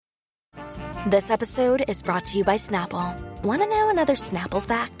This episode is brought to you by Snapple. Want to know another Snapple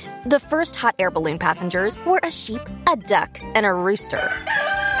fact? The first hot air balloon passengers were a sheep, a duck, and a rooster.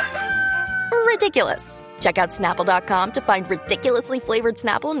 Ridiculous. Check out Snapple.com to find ridiculously flavored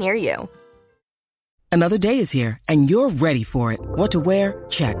Snapple near you. Another day is here, and you're ready for it. What to wear?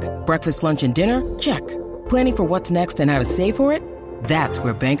 Check. Breakfast, lunch, and dinner? Check. Planning for what's next and how to save for it? That's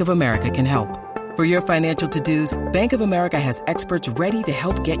where Bank of America can help. For your financial to-dos, Bank of America has experts ready to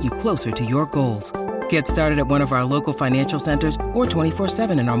help get you closer to your goals. Get started at one of our local financial centers or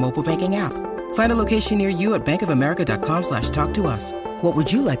 24/7 in our mobile banking app. Find a location near you at bankofamerica.com/talktous. What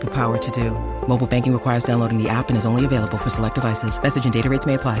would you like the power to do? Mobile banking requires downloading the app and is only available for select devices. Message and data rates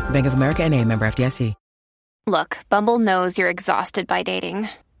may apply. Bank of America N.A., member FDIC. Look, Bumble knows you're exhausted by dating.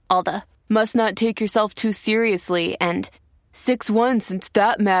 All the must not take yourself too seriously and 6'1" since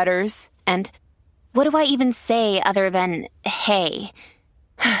that matters. And what do I even say other than, hey?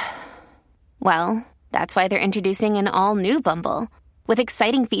 Well, that's why they're introducing an all-new Bumble with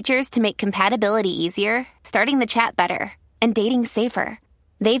exciting features to make compatibility easier, starting the chat better, and dating safer.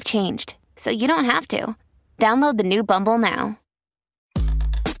 They've changed, so you don't have to. Download the new Bumble now.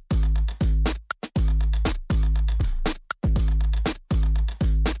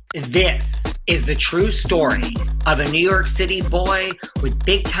 This is the true story of a New York City boy with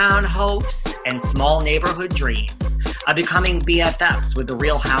big town hopes and small neighborhood dreams of becoming BFFs with the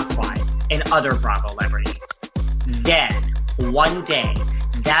Real Housewives and other Bravo celebrities. Then, one day,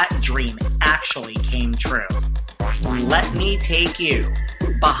 that dream actually came true. Let me take you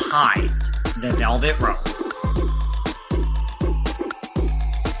behind the velvet rope.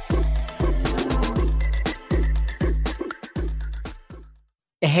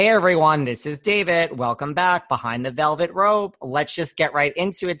 Hey everyone, this is David. Welcome back behind the velvet rope. Let's just get right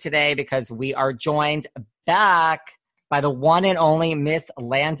into it today because we are joined back by the one and only Miss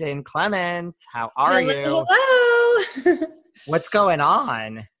Landon Clements. How are you? Hello. What's going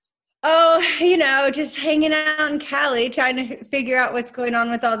on? Oh, just hanging out in Cali, trying to figure out what's going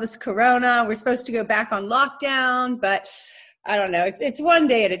on with all this corona. We're supposed to go back on lockdown, but I don't know. It's one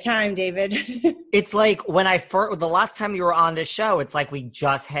day at a time, David. It's like the last time you were on this show, it's like we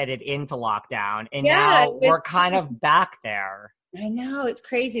just headed into lockdown and now we're kind of back there. I know. It's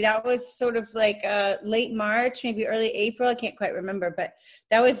crazy. That was sort of like late March, maybe early April. I can't quite remember, but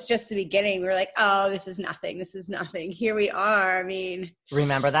that was just the beginning. We were like, oh, this is nothing. This is nothing. Here we are. I mean,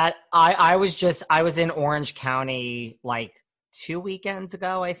 remember that? I was in Orange County like 2 weekends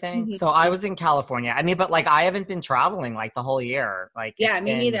ago, I think. Mm-hmm. So I was in California. I mean, but like I haven't been traveling like the whole year. Like, yeah,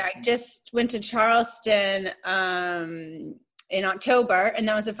 me neither. I just went to Charleston in October, and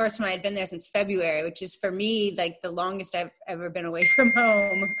that was the first time I had been there since February, which is for me like the longest I've ever been away from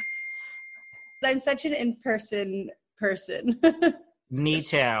home. I'm such an in-person person. Me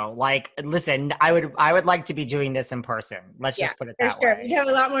too. Like, listen, I would like to be doing this in person. Let's just put it that way. We'd have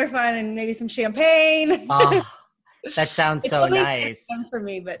a lot more fun and maybe some champagne. That sounds so nice. Fun for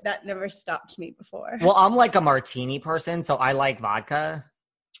me, but that never stopped me before. Well, I'm like a martini person, so I like vodka.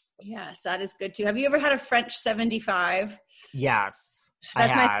 Yes, that is good too. Have you ever had a French 75? Yes,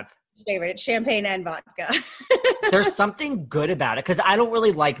 that's I have. My favorite. It's champagne and vodka. There's something good about it because I don't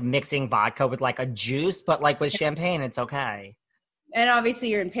really like mixing vodka with like a juice, but like with champagne, it's okay. And obviously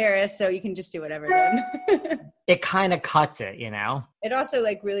you're in Paris, so you can just do whatever then. It kind of cuts it, you know? It also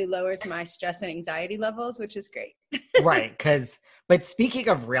like really lowers my stress and anxiety levels, which is great. Right. But speaking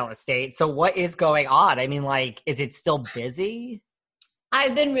of real estate, so what is going on? I mean, like, is it still busy?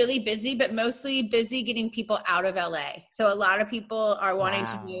 I've been really busy, but mostly busy getting people out of LA. So a lot of people are wanting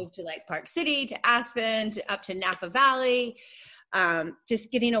to move to like Park City, to Aspen, up to Napa Valley,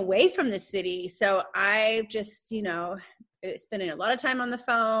 just getting away from the city. So I just, spending a lot of time on the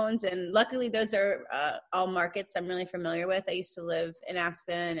phones, and luckily those are all markets I'm really familiar with. I used to live in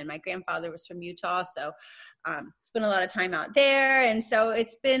Aspen, and my grandfather was from Utah, so spent a lot of time out there. And so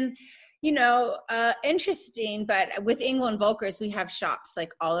it's been, interesting. But with Engel & Volkers, we have shops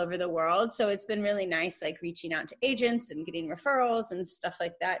like all over the world, so it's been really nice, like reaching out to agents and getting referrals and stuff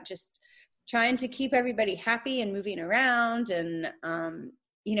like that. Just trying to keep everybody happy and moving around. And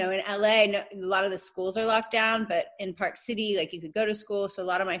in LA, a lot of the schools are locked down, but in Park City, like you could go to school. So a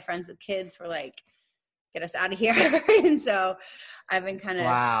lot of my friends with kids were like, get us out of here. And so I've been kind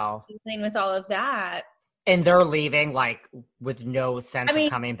of dealing with all of that. And they're leaving like with no sense of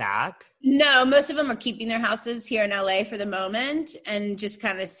coming back? No, most of them are keeping their houses here in LA for the moment and just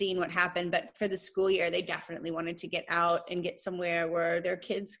kind of seeing what happened. But for the school year, they definitely wanted to get out and get somewhere where their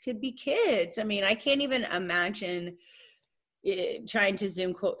kids could be kids. I mean, I can't even imagine trying to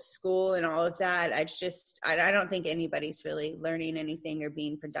Zoom school and all of that. I don't think anybody's really learning anything or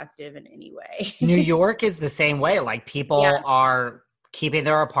being productive in any way. New York is the same way. Like people are keeping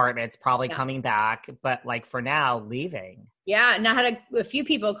their apartments, probably coming back, but like for now, leaving. Yeah, and I had a few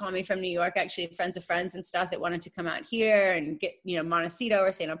people call me from New York, actually friends of friends and stuff that wanted to come out here and get, Montecito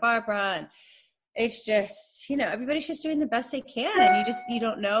or Santa Barbara. And it's just, everybody's just doing the best they can. And you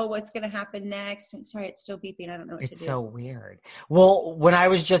don't know what's going to happen next. And sorry, it's still beeping. I don't know what to do. It's so weird. Well, when I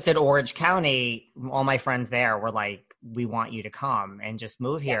was just at Orange County, all my friends there were like, we want you to come and just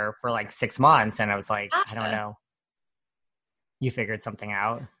move here for like 6 months. And I was like, I don't know. You figured something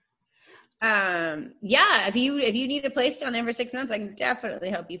out? If you need a place down there for 6 months, I can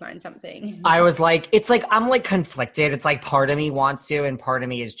definitely help you find something. I was like, I'm like conflicted. It's like part of me wants to, and part of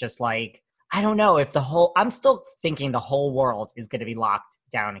me is just like, I don't know if I'm still thinking the whole world is going to be locked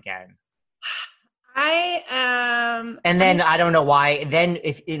down again. And then I don't know why. Then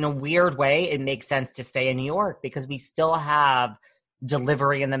if in a weird way, it makes sense to stay in New York because we still have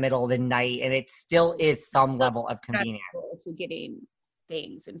delivery in the middle of the night and it still is some level of convenience. To getting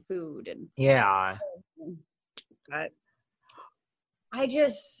things and food and but I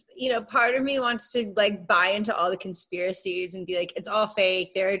just part of me wants to like buy into all the conspiracies and be like it's all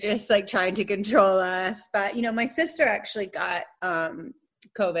fake, they're just like trying to control us. But my sister actually got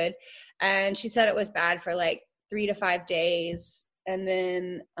COVID and she said it was bad for like 3 to 5 days and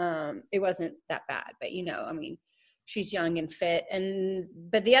then it wasn't that bad, but she's young and fit.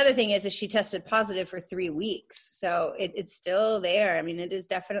 But the other thing is she tested positive for 3 weeks. So it's still there. I mean, it is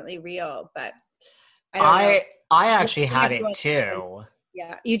definitely real, but I don't know. I actually had it too.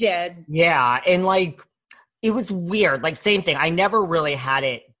 Yeah, you did. Yeah. And like, it was weird. Like same thing. I never really had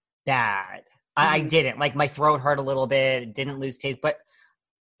it bad. I didn't. Like my throat hurt a little bit, didn't lose taste, but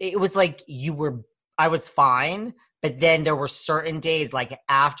it was like I was fine. But then there were certain days like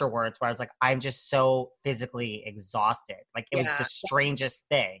afterwards where I was like, I'm just so physically exhausted. Like it was the strangest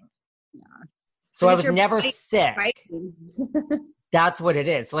thing. Yeah. So I was never sick. That's what it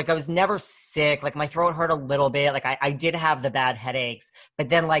is. So like I was never sick. Like my throat hurt a little bit. Like I did have the bad headaches. But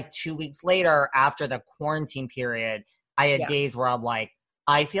then like 2 weeks later after the quarantine period, I had days where I'm like,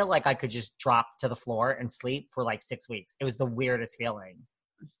 I feel like I could just drop to the floor and sleep for like 6 weeks. It was the weirdest feeling.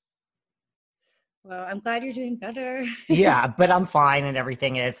 Well, I'm glad you're doing better. Yeah, but I'm fine and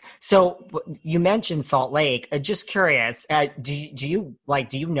everything is. So you mentioned Salt Lake. Just curious, do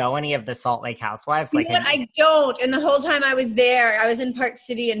you know any of the Salt Lake housewives? I don't. And the whole time I was there, I was in Park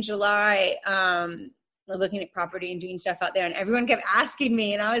City in July, looking at property and doing stuff out there. And everyone kept asking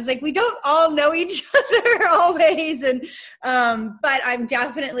me. And I was like, we don't all know each other always. And but I'm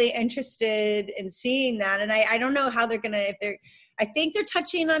definitely interested in seeing that. And I don't know how they're going to, I think they're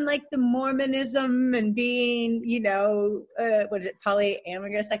touching on like the Mormonism and being, what is it,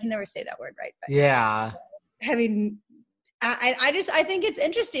 polyamorous? I can never say that word right. But yeah. I think it's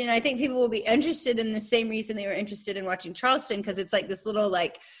interesting. And I think people will be interested in the same reason they were interested in watching Charleston. Cause it's like this little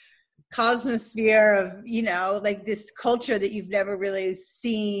like cosmosphere of, like this culture that you've never really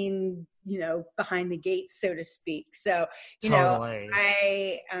seen, behind the gates, so to speak. So,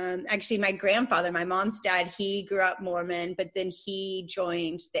 I actually, my grandfather, my mom's dad, he grew up Mormon, but then he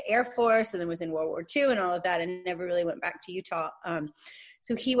joined the Air Force and then was in World War II and all of that and never really went back to Utah.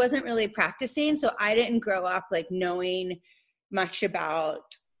 So he wasn't really practicing. So I didn't grow up like knowing much about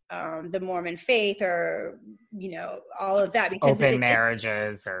the Mormon faith or, all of that. Because open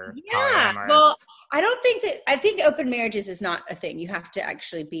marriages or polyamorous. Well, I think open marriages is not a thing. You have to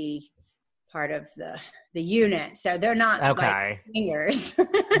actually be part of the unit. So they're not like fingers.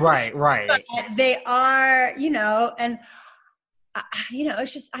 Right. But they are, and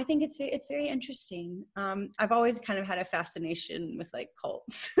it's just, I think it's very interesting. I've always kind of had a fascination with like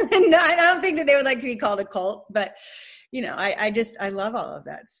cults. And I don't think that they would like to be called a cult, but I love all of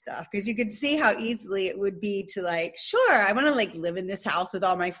that stuff because you could see how easily it would be to like, sure, I want to like live in this house with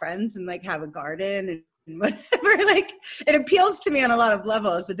all my friends and like have a garden and whatever. Like it appeals to me on a lot of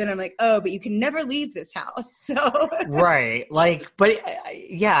levels, but then I'm like, oh, but you can never leave this house. So right, like, but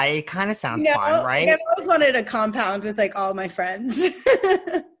yeah, it kind of sounds fun, right? I've always wanted a compound with like all my friends.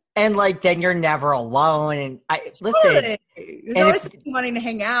 And like, then you're never alone. And listen, there's always wanting to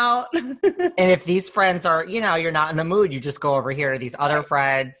hang out. And if these friends are, you're not in the mood, you just go over here to these other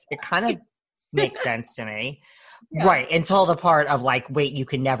friends. It kind of makes sense to me. Yeah. Right. Until the part of like, wait, you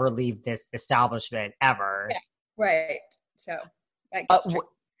can never leave this establishment ever. Yeah. Right. So that gets tricky.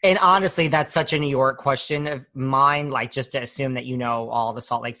 And honestly, that's such a New York question of mine, like just to assume that all the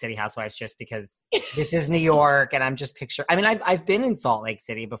Salt Lake City housewives just because this is New York and I'm just picturing. I mean, I've been in Salt Lake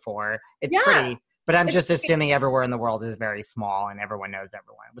City before. It's pretty, But I'm just assuming everywhere in the world is very small and everyone knows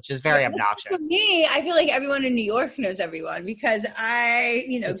everyone, which is very obnoxious. For me, I feel like everyone in New York knows everyone because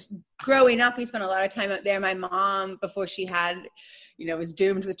growing up, we spent a lot of time up there. My mom, before she had, was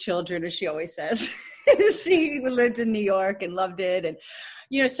doomed with children, as she always says. She lived in New York and loved it. And,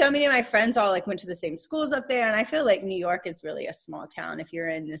 so many of my friends all went to the same schools up there. And I feel like New York is really a small town if you're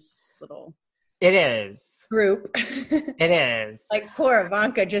in this little... It is. Group. It is. Poor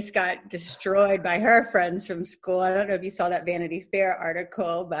Ivanka just got destroyed by her friends from school. I don't know if you saw that Vanity Fair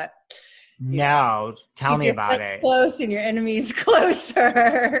article, but... No, tell me about it. Close and your enemy's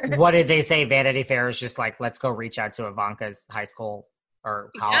closer. What did they say? Vanity Fair is just let's go reach out to Ivanka's high school or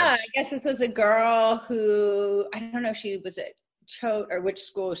college. Yeah, I guess this was a girl who, I don't know if she was at Choate or which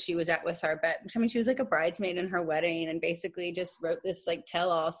school she was at with her, but she was a bridesmaid in her wedding and basically just wrote this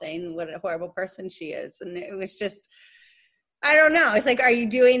tell-all saying what a horrible person she is. And it was just, I don't know. It's are you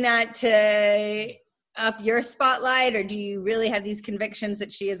doing that to up your spotlight, or do you really have these convictions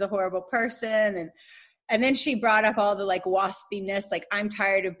that she is a horrible person? And then she brought up all the waspiness, I'm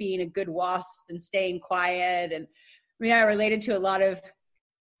tired of being a good wasp and staying quiet. And I related to a lot of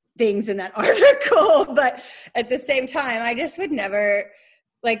things in that article, but at the same time, I just would never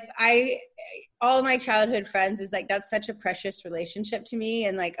all of my childhood friends is that's such a precious relationship to me.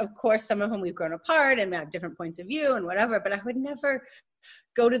 And of course, some of them we've grown apart and we have different points of view and whatever, but I would never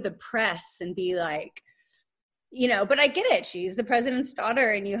go to the press and be but I get it. She's the president's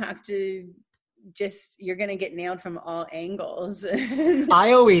daughter and you have to you're going to get nailed from all angles.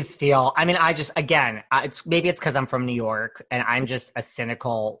 I always feel, maybe it's because I'm from New York and I'm just I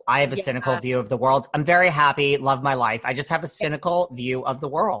have a cynical view of the world. I'm very happy, love my life. I just have a cynical view of the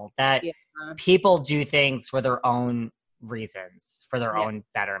world that people do things for their own reasons, for their own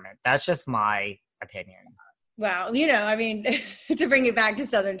betterment. That's just my opinion. Well, to bring it back to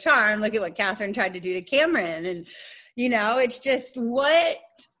Southern Charm, look at what Catherine tried to do to Cameron. And, it's just what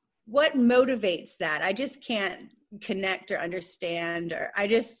motivates that? I just can't connect or understand, or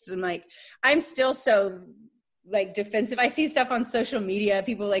I'm still so defensive. I see stuff on social media,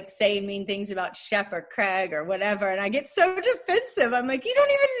 people saying mean things about Shep or Craig or whatever. And I get so defensive. I'm you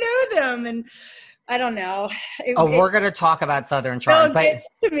don't even know them. And I don't know. We're going to talk about Southern Charm, but gets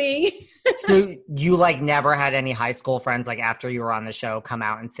to me. So you never had any high school friends after you were on the show come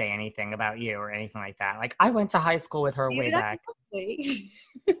out and say anything about you or anything like that? I went to high school with her way back.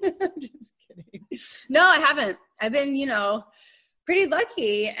 I'm just kidding. No, I haven't. I've been, pretty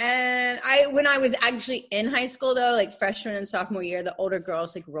lucky. And when I was actually in high school though, freshman and sophomore year, the older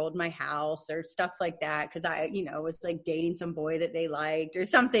girls rolled my house or stuff like that. Cause I, was dating some boy that they liked or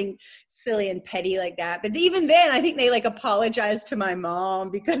something silly and petty like that. But even then I think they apologized to my mom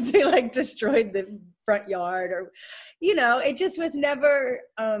because they destroyed the front yard or, it just was never,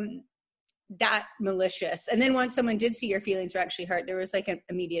 that malicious. And then once someone did see your feelings were actually hurt, there was an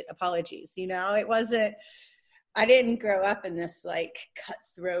immediate apologies. It wasn't, I didn't grow up in this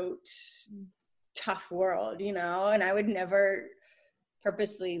cutthroat, tough world, and I would never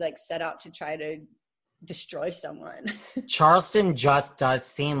purposely set out to try to destroy someone. Charleston just does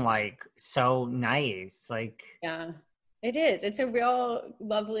seem so nice. Yeah, it is. It's a real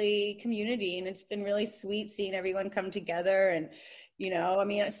lovely community and it's been really sweet seeing everyone come together. And,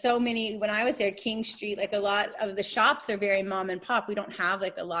 so many, when I was there, King Street, a lot of the shops are very mom and pop. We don't have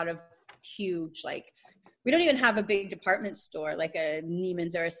a lot of huge, we don't even have a big department store like a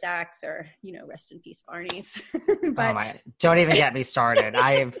Neiman's or a Saks or, rest in peace, Barney's. But don't even get me started.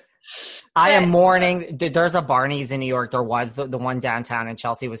 I am mourning. There's a Barney's in New York. There was the one downtown in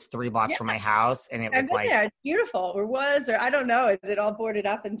Chelsea was 3 blocks from my house. And it was there. It's beautiful. Or I don't know. Is it all boarded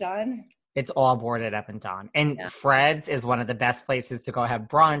up and done? It's all boarded up and done. And Fred's is one of the best places to go have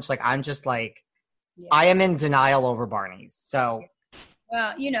brunch. I'm just I am in denial over Barney's. So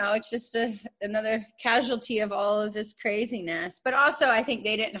well, it's just another casualty of all of this craziness. But also, I think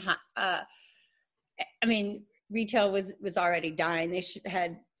they didn't retail was already dying. They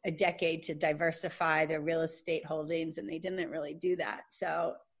had a decade to diversify their real estate holdings, and they didn't really do that.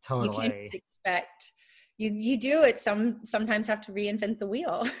 So totally. You can't expect you do it. Sometimes have to reinvent the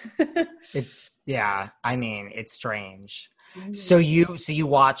wheel. It's strange. Mm-hmm. So you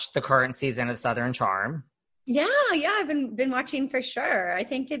watched the current season of Southern Charm. Yeah, I've been watching for sure. I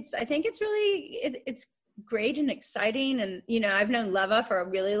think it's really it's great and exciting. And, I've known Leva for a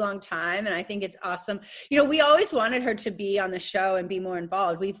really long time and I think it's awesome. We always wanted her to be on the show and be more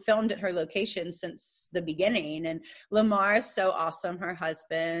involved. We've filmed at her location since the beginning and Lamar is so awesome, her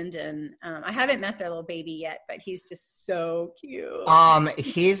husband. And I haven't met their little baby yet, but he's just so cute.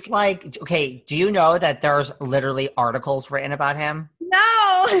 He's okay, do you know that there's literally articles written about him?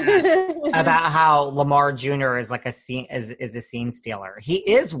 No. about how Lamar Jr. is like a scene is a scene stealer. He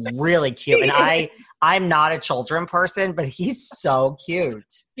is really cute, and I'm not a children person, but he's so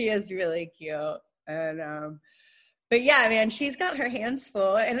cute. He is really cute, and but yeah, man, she's got her hands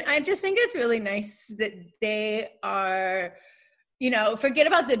full, and I just think it's really nice that they are. Forget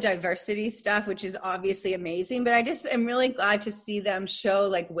about the diversity stuff, which is obviously amazing, but I just am really glad to see them show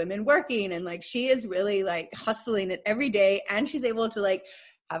like women working, and like she is really like hustling it every day, and she's able to like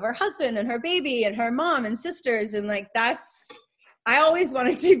have her husband and her baby and her mom and sisters, and like I always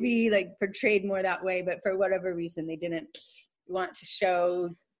wanted to be like portrayed more that way, but for whatever reason they didn't want to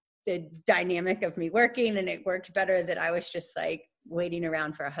show the dynamic of me working, and it worked better that I was just like waiting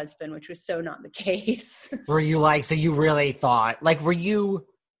around for a husband, which was so not the case. Were you like, so you really thought, like, were you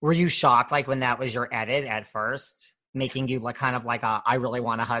shocked, like, when that was your edit at first, making you like kind of like I really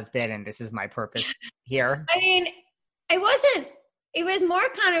want a husband and this is my purpose here? I mean, it was more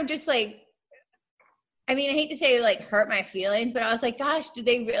kind of just like, I mean, I hate to say like hurt my feelings, but I was like, gosh, did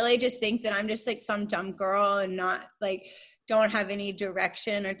they really just think that I'm just like some dumb girl and not like, don't have any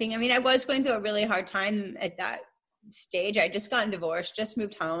direction or thing? I mean, I was going through a really hard time at that stage. I just gotten divorced, just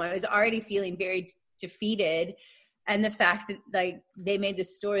moved home. I was already feeling very defeated, and the fact that like they made the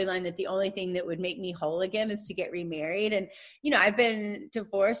storyline that the only thing that would make me whole again is to get remarried, and I've been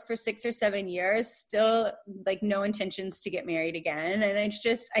divorced for 6 or 7 years, still like no intentions to get married again, and it's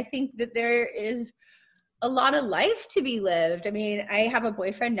just, I think that there is a lot of life to be lived. I mean, I have a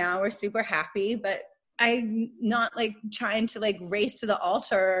boyfriend now, we're super happy, but I'm not like trying to like race to the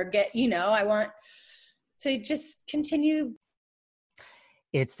altar or get, I want to just continue.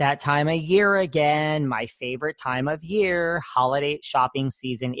 It's that time of year again, my favorite time of year. Holiday shopping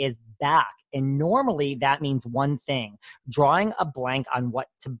season is back. And normally that means one thing, drawing a blank on what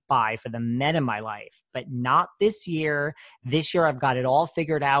to buy for the men in my life. But not this year. This year I've got it all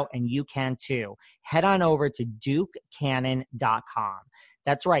figured out, and you can too. Head on over to DukeCannon.com.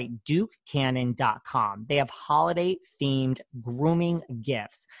 That's right, DukeCannon.com. They have holiday-themed grooming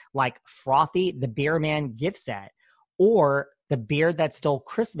gifts like Frothy the Beer Man gift set or the Beard That Stole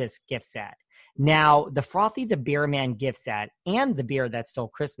Christmas gift set. Now, the Frothy the Beer Man gift set and the Beard That Stole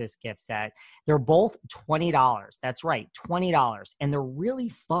Christmas gift set, they're both $20. That's right, $20. And they're really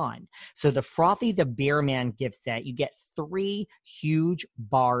fun. So the Frothy the Beer Man gift set, you get 3 huge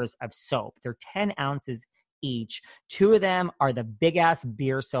bars of soap. They're 10 ounces each. 2 of them are the big ass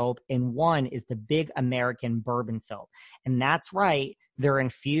beer soap, and 1 is the big American bourbon soap. And that's right, they're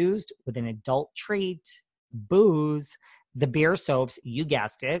infused with an adult treat, booze. The beer soaps, you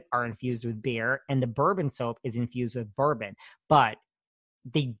guessed it, are infused with beer, and the bourbon soap is infused with bourbon, but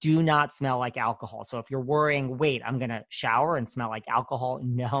they do not smell like alcohol. So if you're worrying, wait, I'm going to shower and smell like alcohol.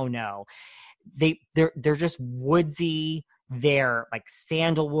 No. They're just woodsy. They're like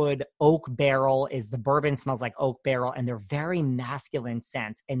sandalwood, oak barrel is the bourbon smells like oak barrel, and they're very masculine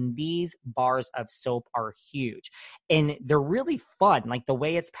scents. And these bars of soap are huge, and they're really fun. Like the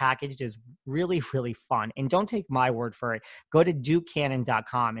way it's packaged is really, really fun. And don't take my word for it. Go to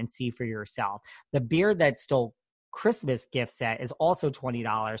DukeCannon.com and see for yourself. The Beard That Stole Christmas gift set is also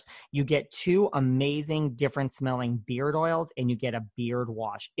 $20. You get 2 amazing different smelling beard oils, and you get a beard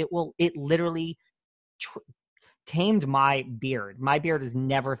wash. It literally tamed my beard. My beard has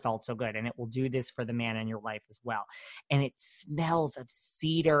never felt so good, and it will do this for the man in your life as well. And it smells of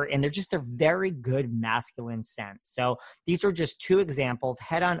cedar, and they're very good masculine scents. So these are just 2 examples.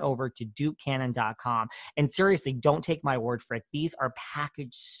 Head on over to DukeCannon.com, and seriously, don't take my word for it. These are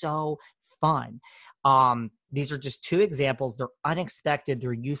packaged so fun. These are just 2 examples. They're unexpected.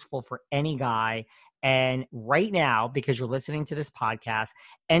 They're useful for any guy. And right now, because you're listening to this podcast,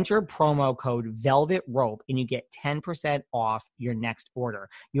 enter promo code Velvet Rope and you get 10% off your next order.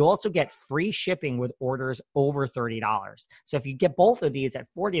 You also get free shipping with orders over $30. So if you get both of these at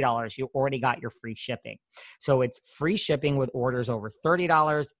 $40, you already got your free shipping. So it's free shipping with orders over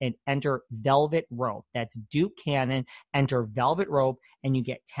 $30 and enter Velvet Rope. That's Duke Cannon. Enter Velvet Rope and you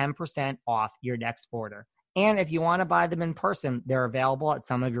get 10% off your next order. And if you want to buy them in person, they're available at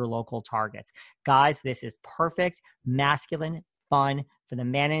some of your local Targets. Guys, this is perfect, masculine, fun for the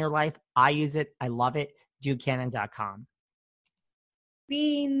man in your life. I use it. I love it. DukeCannon.com.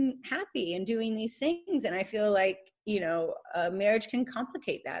 Being happy and doing these things. And I feel like, marriage can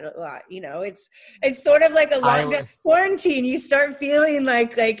complicate that a lot. It's sort of like a lockdown quarantine. You start feeling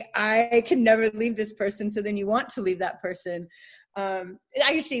like I can never leave this person. So then you want to leave that person.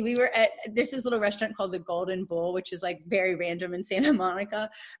 Actually, there's this little restaurant called the Golden Bull, which is like very random in Santa Monica.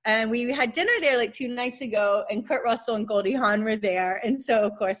 And we had dinner there like 2 nights ago, and Kurt Russell and Goldie Hawn were there. And so,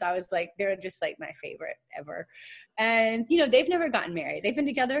 of course, I was like, they're just like my favorite ever. And, you know, they've never gotten married. They've been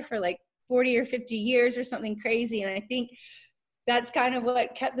together for like 40 or 50 years or something crazy. And I think that's kind of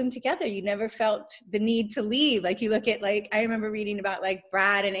what kept them together. You never felt the need to leave. Like you look at, like, I remember reading about like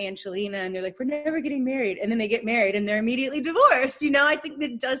Brad and Angelina, and they're like, we're never getting married. And then they get married and they're immediately divorced. You know, I think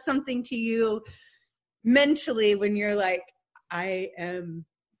that does something to you mentally when you're like, I am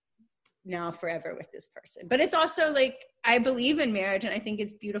now forever with this person. But it's also like, I believe in marriage, and I think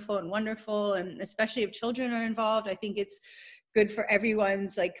it's beautiful and wonderful. And especially if children are involved, I think it's good for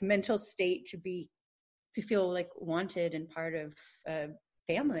everyone's like mental state to feel like wanted and part of a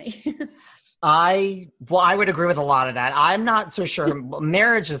family. I would agree with a lot of that. I'm not so sure.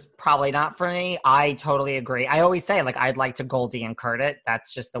 Marriage is probably not for me. I totally agree. I always say, like, I'd like to Goldie and Kurt it.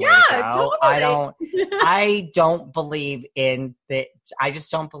 That's just the way to go. Totally. I don't believe in that. I just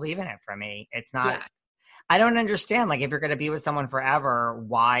don't believe in it for me. It's not. Yeah. I don't understand. Like, if you're going to be with someone forever,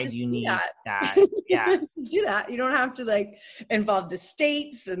 why do you need that? Yes. Do that. You don't have to like involve the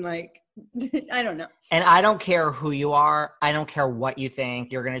states and like, I don't know. And I don't care who you are. I don't care what you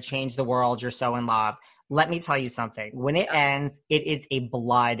think. You're going to change the world. You're so in love. Let me tell you something. When it ends, it is a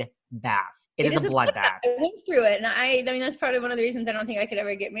blood bath. It is a bloodbath. I went through it. And I mean, that's probably one of the reasons I don't think I could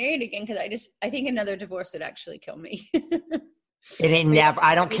ever get married again. Cause I think another divorce would actually kill me. It ain't never.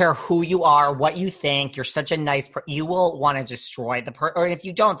 I don't care who you are, what you think. You're such a nice person. You will want to destroy the person, or if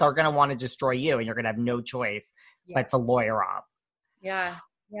you don't, they're going to want to destroy you, and you're going to have no choice but to lawyer up. Yeah,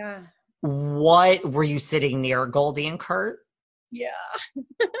 yeah. What were you sitting near, Goldie and Kurt? Yeah.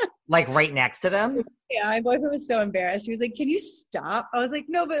 Like right next to them? Yeah, my boyfriend was so embarrassed. He was like, "Can you stop?" I was like,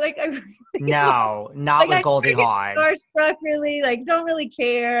 "No, but like, no, not like, with Goldie Hawn. Starstruck, really, like, don't really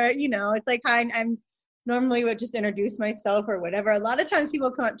care. You know, it's like, hi, I'm normally would just introduce myself or whatever. A lot of times people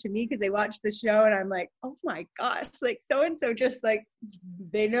come up to me because they watch the show, and I'm like, oh my gosh, like so and so just like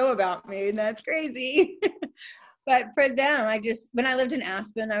they know about me, and that's crazy. But for them, when I lived in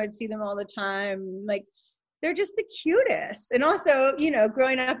Aspen, I would see them all the time. Like, they're just the cutest. And also, you know,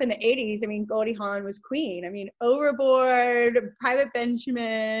 growing up in the 80s, I mean, Goldie Hawn was queen. I mean, Overboard, Private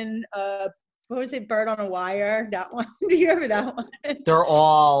Benjamin, what was it? Bird on a Wire. That one. Do you remember that one? They're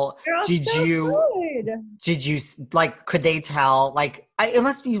all did you like, could they tell? Like, it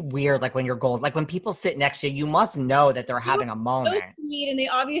must be weird. Like when you're gold, like when people sit next to you, you must know that they're having a moment. So sweet, and they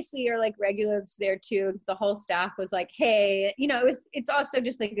obviously are like regulars there too. Because the whole staff was like, hey, you know, it's also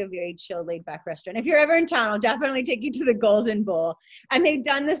just like a very chill, laid back restaurant. If you're ever in town, I'll definitely take you to the Golden Bull. And they've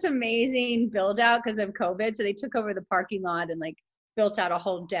done this amazing build out because of COVID. So they took over the parking lot and like built out a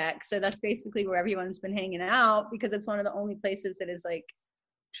whole deck. So that's basically where everyone's been hanging out, because it's one of the only places that is like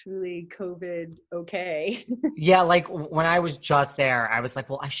truly COVID okay. Yeah, like when I was just there, I was like,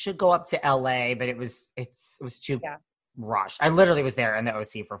 well, I should go up to LA, but it was too rushed. I literally was there in the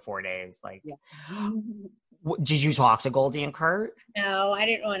OC for 4 days. Like, did you talk to Goldie and Kurt? No, I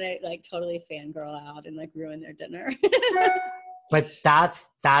didn't want to like totally fangirl out and like ruin their dinner. But that's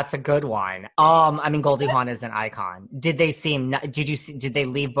a good one. I mean, Goldie Hawn is an icon. Did they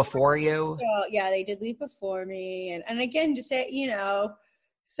leave before you? Well, yeah, they did leave before me. And again, just say, you know,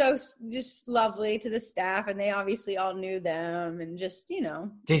 so just lovely to the staff, and they obviously all knew them, and just, you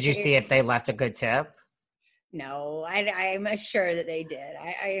know. Did you see if they left a good tip? No, I'm sure that they did.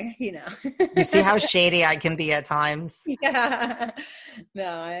 I you know. You see how shady I can be at times? Yeah.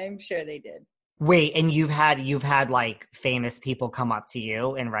 No, I'm sure they did. Wait, and you've had like famous people come up to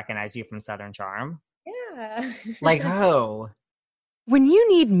you and recognize you from Southern Charm? Yeah. Like who? When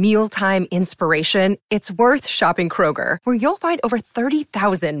you need mealtime inspiration, it's worth shopping Kroger, where you'll find over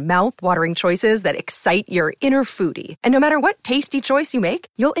 30,000 mouth-watering choices that excite your inner foodie. And no matter what tasty choice you make,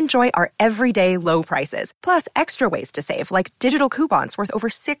 you'll enjoy our everyday low prices, plus extra ways to save, like digital coupons worth over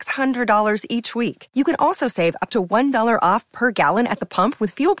 $600 each week. You can also save up to $1 off per gallon at the pump with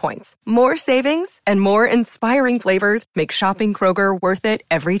fuel points. More savings and more inspiring flavors make shopping Kroger worth it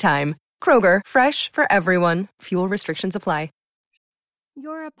every time. Kroger, fresh for everyone. Fuel restrictions apply.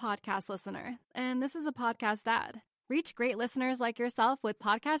 You're a podcast listener, and this is a podcast ad. Reach great listeners like yourself with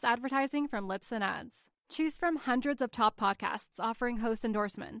podcast advertising from Libsyn Ads. Choose from hundreds of top podcasts offering host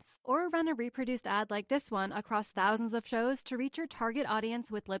endorsements, or run a reproduced ad like this one across thousands of shows to reach your target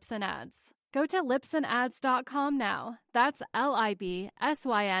audience with Libsyn Ads. Go to libsynads.com now. That's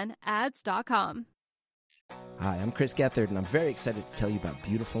LIBSYN ads.com. Hi, I'm Chris Gethard, and I'm very excited to tell you about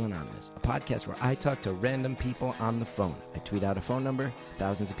Beautiful Anonymous, a podcast where I talk to random people on the phone. I tweet out a phone number,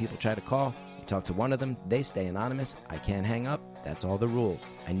 thousands of people try to call, you talk to one of them, they stay anonymous, I can't hang up, That's all the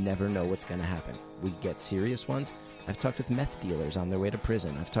rules. I never know what's going to happen. We get serious ones. I've talked with meth dealers on their way to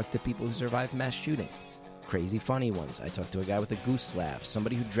prison. I've talked to people who survived mass shootings. Crazy funny ones. I talked to a guy with a goose laugh,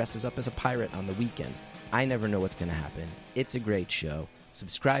 somebody who dresses up as a pirate on the weekends. I never know what's going to happen. It's a great show.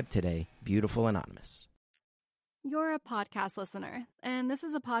 Subscribe today. Beautiful Anonymous. You're a podcast listener, and this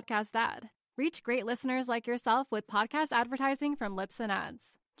is a podcast ad. Reach great listeners like yourself with podcast advertising from Libsyn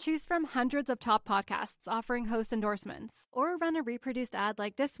Ads. Choose from hundreds of top podcasts offering host endorsements, or run a reproduced ad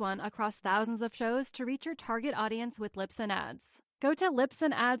like this one across thousands of shows to reach your target audience with Libsyn Ads. Go to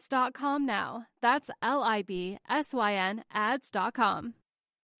libsynads.com now. That's LIBSYN ads.com.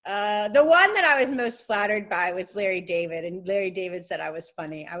 The one that I was most flattered by was Larry David, and Larry David said I was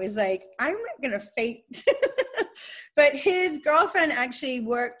funny. I was like, I'm going to faint. But his girlfriend actually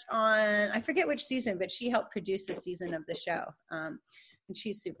worked on, I forget which season, but she helped produce a season of the show. And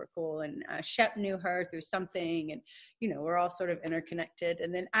she's super cool. And Shep knew her through something. And, you know, we're all sort of interconnected.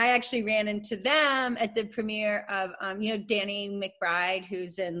 And then I actually ran into them at the premiere of, Danny McBride,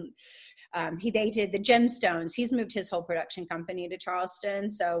 who's in, they did the Gemstones. He's moved his whole production company to Charleston.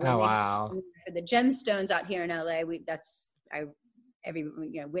 So when for the Gemstones out here in LA,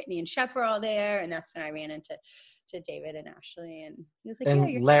 Whitney and Shep were all there. And that's when I ran into David and Ashley, and he was like, and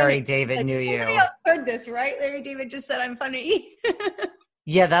you're Larry funny. David like, knew you. Nobody else heard this, right? Larry David just said I'm funny.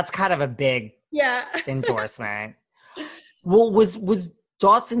 Yeah, that's kind of a big endorsement. Well, was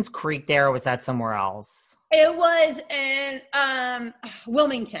Dawson's Creek there, or was that somewhere else? It was in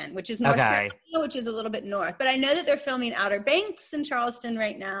Wilmington, which is North Carolina, which is a little bit north. But I know that they're filming Outer Banks in Charleston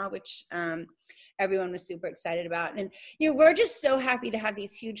right now, which everyone was super excited about. And, we're just so happy to have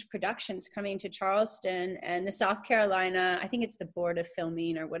these huge productions coming to Charleston, and the South Carolina, I think it's the Board of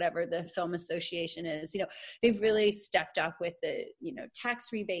Filming or whatever the film association is, they've really stepped up with the, tax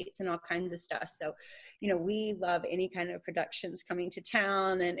rebates and all kinds of stuff. So, we love any kind of productions coming to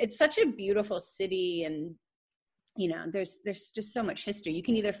town, and it's such a beautiful city, and there's just so much history. You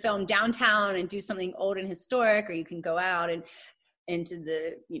can either film downtown and do something old and historic, or you can go out and into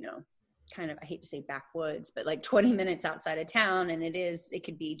the, kind of, I hate to say backwoods, but like 20 minutes outside of town. And it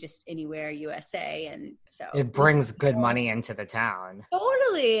could be just anywhere USA. And so it brings good money into the town.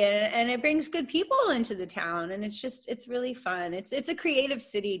 Totally. And it brings good people into the town. And it's really fun. It's a creative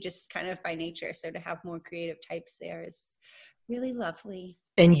city just kind of by nature. So to have more creative types there is really lovely.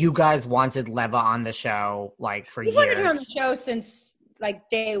 And you guys wanted Leva on the show like for years. We wanted her on the show since like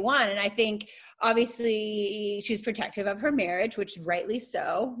day one. And I think obviously she's protective of her marriage, which rightly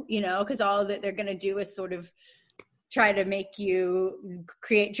so, because all that they're going to do is sort of try to make you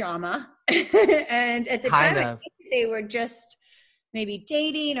create drama. And at the time, I think they were just maybe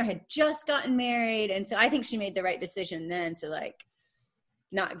dating or had just gotten married. And so I think she made the right decision then to like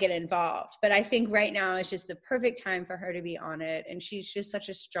not get involved. But I think right now is just the perfect time for her to be on it. And she's just such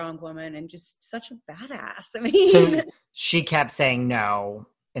a strong woman and just such a badass. I mean, so she kept saying no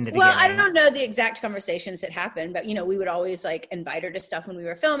in the beginning. Well, I don't know the exact conversations that happened, but, we would always like invite her to stuff when we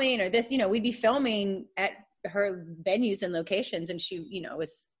were filming or this, we'd be filming at her venues and locations, and she,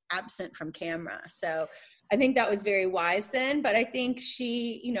 was absent from camera. So I think that was very wise then, but I think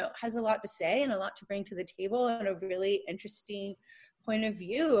she, has a lot to say and a lot to bring to the table, and a really interesting point of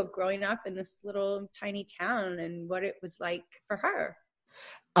view of growing up in this little tiny town and what it was like for her.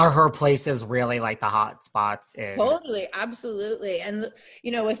 Are her places really like the hot spots? Totally, absolutely. And,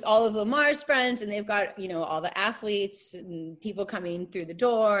 with all of Lamar's friends, and they've got, all the athletes and people coming through the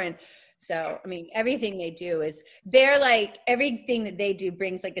door. And so, I mean, everything they do they're like, everything that they do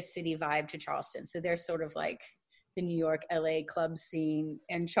brings like a city vibe to Charleston. So they're sort of like the New York, LA club scene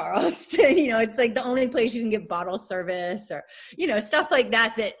in Charleston. It's like the only place you can get bottle service or, stuff like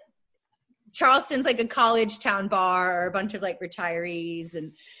that Charleston's like a college town bar or a bunch of like retirees.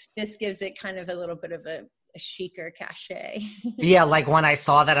 And this gives it kind of a little bit of a chicer cachet. Yeah. Like when I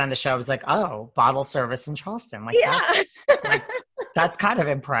saw that on the show, I was like, oh, bottle service in Charleston. Like, yeah. That's kind of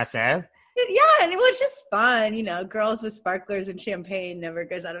impressive. Yeah. And it was just fun. Girls with sparklers and champagne never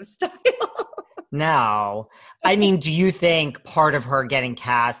goes out of style. No. I mean, do you think part of her getting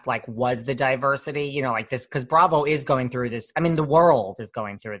cast, like, was the diversity, like this? Because Bravo is going through this. I mean, the world is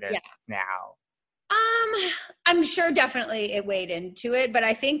going through this now. I'm sure definitely it weighed into it, but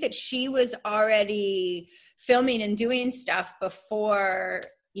I think that she was already filming and doing stuff before,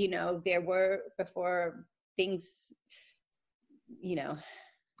 before things,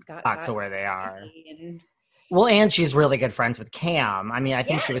 got to where they are. Well, and she's really good friends with Cam. I mean, I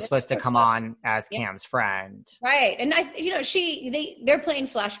think she was supposed to come on as Cam's friend. Right. And they're playing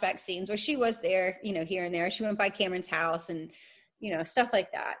flashback scenes where she was there, here and there. She went by Cameron's house and, stuff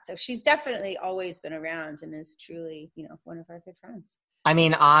like that. So she's definitely always been around and is truly, one of our good friends. I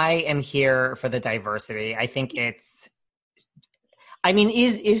mean, I am here for the diversity. I think is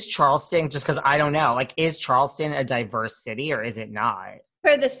Charleston, just because I don't know, like, is Charleston a diverse city or is it not?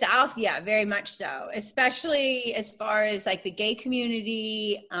 For the South, yeah, very much so, especially as far as like the gay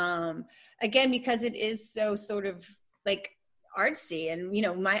community. Again, because it is so sort of like artsy. And,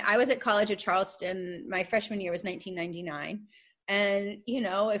 I was at college at Charleston. My freshman year was 1999. And,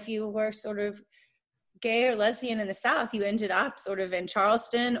 if you were sort of gay or lesbian in the South, you ended up sort of in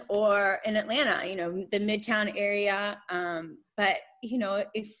Charleston or in Atlanta, the Midtown area. But,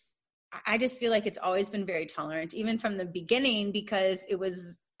 if I just feel like it's always been very tolerant, even from the beginning, because it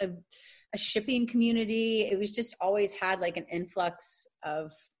was a shipping community. It was just always had like an influx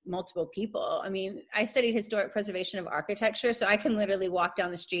of multiple people. I mean, I studied historic preservation of architecture, so I can literally walk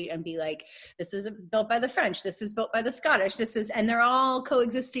down the street and be like, this was built by the French, this was built by the Scottish, and they're all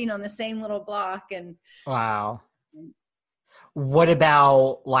coexisting on the same little block. And wow. What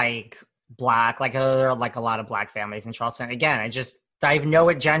about like Black, like there are like a lot of Black families in Charleston? Again, I have no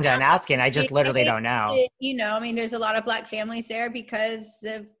agenda in asking. I just literally don't know. There's a lot of Black families there because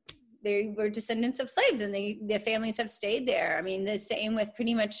they were descendants of slaves, and their families have stayed there. I mean, the same with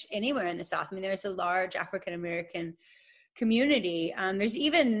pretty much anywhere in the South. I mean, there's a large African-American community. There's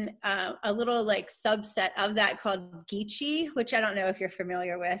even a little like subset of that called Geechee, which I don't know if you're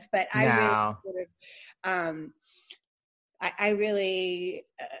familiar with, but I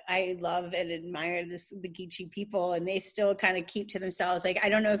love and admire the Geechee people, and they still kind of keep to themselves. Like, I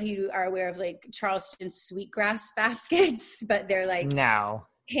don't know if you are aware of like Charleston sweetgrass baskets, but they're like, no.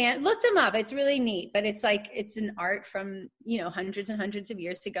 Look them up. It's really neat, but it's an art from, hundreds and hundreds of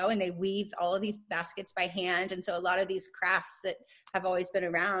years ago, and they weave all of these baskets by hand. And so a lot of these crafts that have always been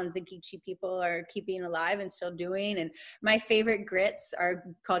around, the Geechee people are keeping alive and still doing. And my favorite grits are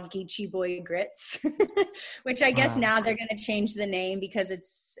called Geechee Boy grits, which I guess now they're going to change the name because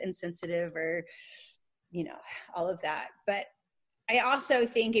it's insensitive or, all of that. But I also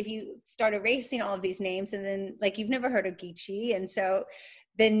think if you start erasing all of these names, and then like you've never heard of Geechee, and so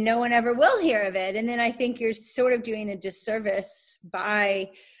then no one ever will hear of it. And then I think you're sort of doing a disservice by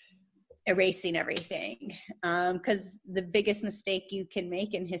erasing everything. Because the biggest mistake you can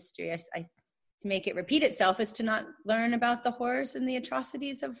make in history, to make it repeat itself, is to not learn about the horrors and the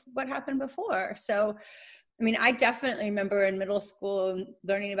atrocities of what happened before. So, I mean, I definitely remember in middle school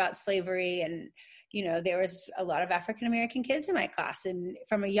learning about slavery, and, there was a lot of African-American kids in my class, and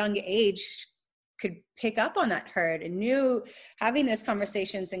from a young age could pick up on that hurt and knew having those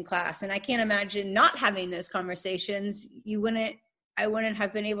conversations in class. And I can't imagine not having those conversations. I wouldn't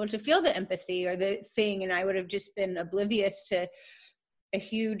have been able to feel the empathy or the thing. And I would have just been oblivious to a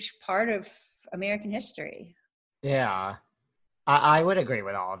huge part of American history. Yeah, I would agree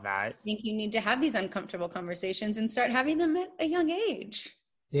with all of that. I think you need to have these uncomfortable conversations and start having them at a young age.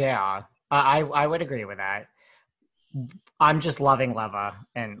 Yeah, I would agree with that. I'm just loving Leva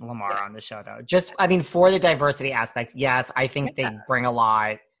and Lamar on the show, though. For the diversity aspect, yes, I think they bring a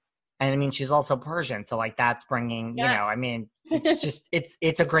lot. And I mean, she's also Persian, so like that's bringing, it's just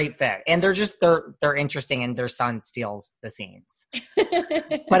it's a great fit. And they're interesting, and their son steals the scenes.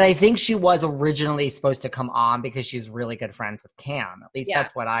 But I think she was originally supposed to come on because she's really good friends with Cam. At least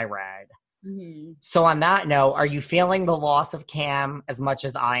that's what I read. Mm-hmm. So on that note, are you feeling the loss of Cam as much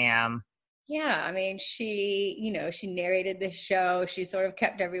as I am? Yeah, I mean, she narrated the show. She sort of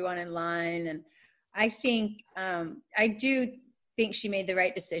kept everyone in line. And I think, I do think she made the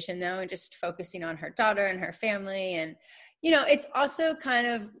right decision, though, and just focusing on her daughter and her family. And, it's also kind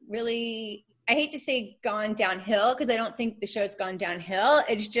of really, I hate to say gone downhill, because I don't think the show's gone downhill.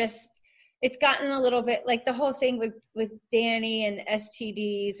 It's gotten a little bit like the whole thing with Danny and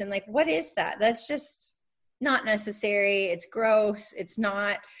STDs and like, what is that? That's just not necessary. It's gross. It's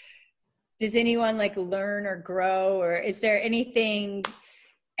not. Does anyone like learn or grow, or is there anything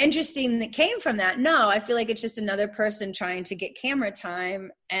interesting that came from that? No, I feel like it's just another person trying to get camera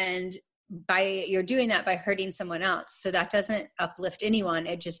time, and you're doing that by hurting someone else. So that doesn't uplift anyone.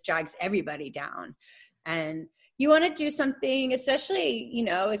 It just drags everybody down. And you want to do something, especially,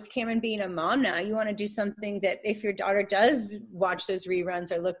 as Cameron being a mom now, you want to do something that if your daughter does watch those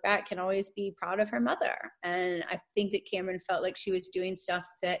reruns or look back, can always be proud of her mother. And I think that Cameron felt like she was doing stuff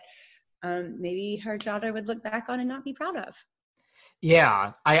that maybe her daughter would look back on and not be proud of.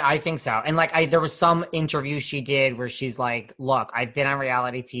 Yeah, I think so. And like, there was some interview she did where she's like, look, I've been on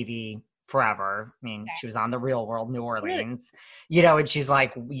reality TV forever. I mean, she was on The Real World, New Orleans, and she's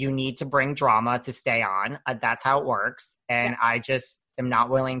like, you need to bring drama to stay on. That's how it works. And I just am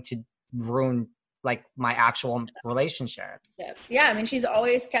not willing to ruin like my actual relationships. Yeah, I mean, she's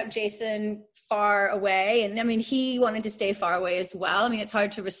always kept Jason far away, and I mean, he wanted to stay far away as well. I mean, it's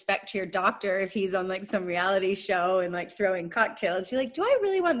hard to respect your doctor if he's on like some reality show and like throwing cocktails. You're like, do I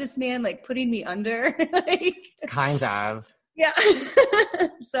really want this man like putting me under? Like, kind of. Yeah.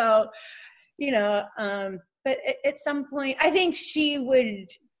 So, you know, but at some point, I think she would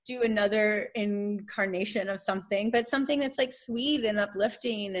do another incarnation of something, but something that's like sweet and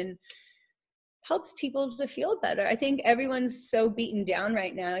uplifting and helps people to feel better. I think everyone's so beaten down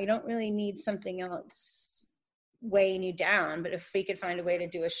right now. You don't really need something else weighing you down. But if we could find a way to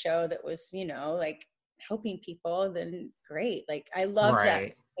do a show that was, you know, like helping people, then great. Like I loved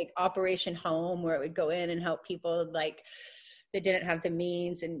that, like Operation Home, where it would go in and help people like that didn't have the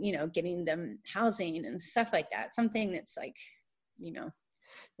means, and, you know, getting them housing and stuff like that. Something that's like, you know,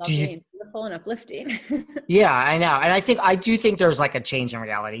 lovely and beautiful and uplifting. Yeah, I know. And I do think there's like a change in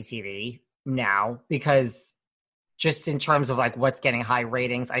reality TV now, because just in terms of like what's getting high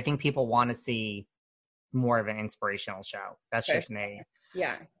ratings, I think people want to see more of an inspirational show. That's just me.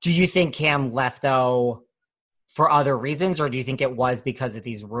 Yeah. Do you think Cam left though for other reasons, or do you think it was because of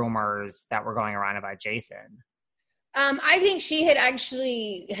these rumors that were going around about Jason? I think she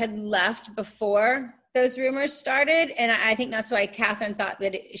had left before those rumors started, and I think that's why Catherine thought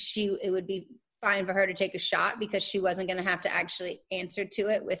that it would be fine for her to take a shot, because she wasn't going to have to actually answer to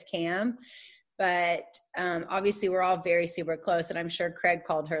it with Cam. But obviously we're all very super close, and I'm sure Craig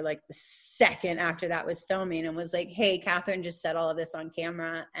called her like the second after that was filming and was like, hey, Catherine just said all of this on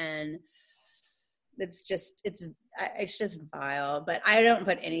camera, and it's just vile. But I don't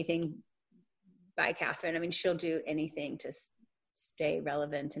put anything by Catherine. I mean, she'll do anything to stay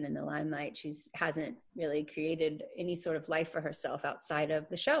relevant and in the limelight. She hasn't really created any sort of life for herself outside of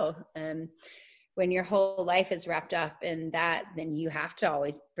the show. And when your whole life is wrapped up in that, then you have to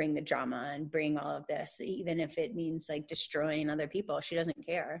always bring the drama and bring all of this, even if it means like destroying other people. She doesn't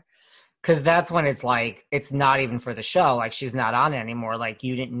care. Because that's when it's like, it's not even for the show. Like, she's not on it anymore. Like,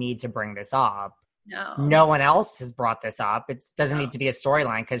 you didn't need to bring this up. No one else has brought this up. It doesn't need to be a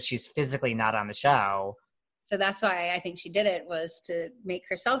storyline because she's physically not on the show. So that's why I think she did it, was to make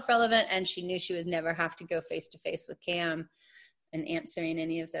herself relevant, and she knew she would never have to go face to face with Cam and answering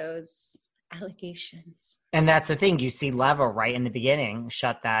any of those allegations. And that's the thing. You see Leva right in the beginning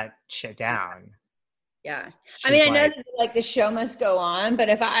shut that shit down. Yeah. I mean, I know that like the show must go on, but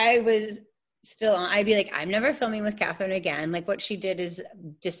if I was still on, I'd be like, I'm never filming with Catherine again. Like, what she did is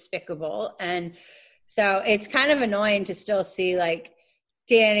despicable. And so it's kind of annoying to still see like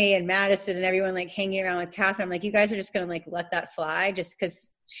Danny and Madison and everyone like hanging around with Catherine. I'm like, you guys are just going to like let that fly just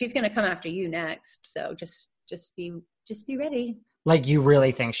because she's going to come after you next. So just be ready. Like, you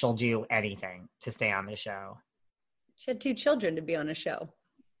really think she'll do anything to stay on the show? She had 2 children to be on a show.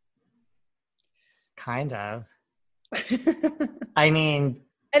 Kind of. I mean...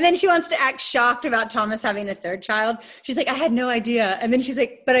 And then she wants to act shocked about Thomas having a 3rd child. She's like, I had no idea. And then she's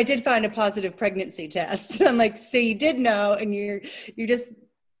like, but I did find a positive pregnancy test. I'm like, so you did know, and you just,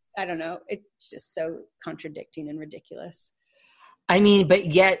 I don't know. It's just so contradicting and ridiculous. I mean, but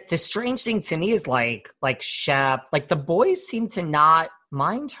yet the strange thing to me is like Shep, like the boys seem to not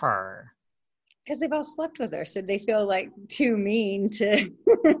mind her. Because they've all slept with her, so they feel like too mean to.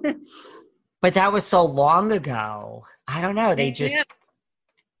 But that was so long ago. I don't know. They just. Yeah.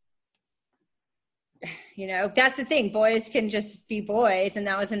 You know, that's the thing. Boys can just be boys. And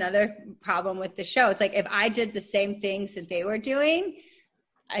that was another problem with the show. It's like, if I did the same things that they were doing,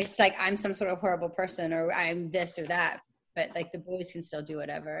 it's like I'm some sort of horrible person, or I'm this or that. But like the boys can still do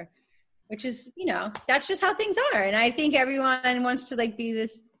whatever, which is, you know, that's just how things are. And I think everyone wants to like be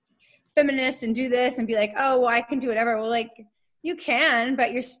this feminist and do this and be like, oh, well, I can do whatever. Well, like you can,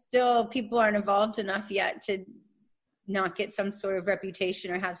 but people aren't evolved enough yet to not get some sort of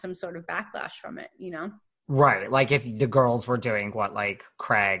reputation or have some sort of backlash from it, you know? Right. Like if the girls were doing what like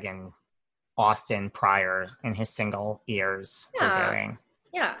Craig and Austin Pryor in his single years were doing.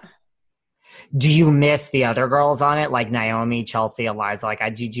 Yeah. Do you miss the other girls on it? Like Naomi, Chelsea, Eliza? Like,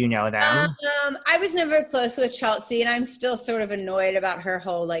 did you know them? I was never close with Chelsea, and I'm still sort of annoyed about her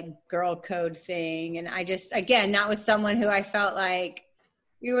whole like girl code thing. And I just, again, that was someone who I felt like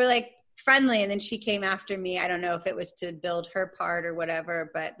we were like friendly, and then she came after me. I don't know if it was to build her part or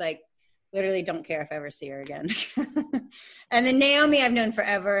whatever, but like literally don't care if I ever see her again. And then Naomi I've known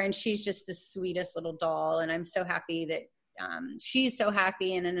forever, and she's just the sweetest little doll, and I'm so happy that she's so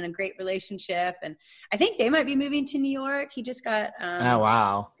happy and in a great relationship. And I think they might be moving to New York. He just got oh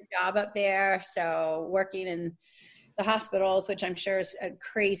wow, a job up there, so working in the hospitals, which I'm sure is a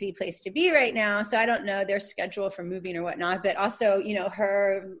crazy place to be right now. So I don't know their schedule for moving or whatnot, but also, you know,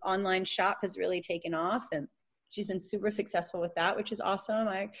 her online shop has really taken off and she's been super successful with that, which is awesome.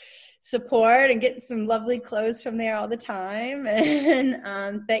 I support and get some lovely clothes from there all the time.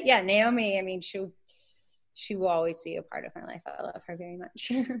 And, but yeah, Naomi, I mean, she will always be a part of my life. I love her very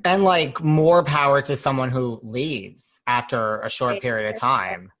much. And like more power to someone who leaves after a short period of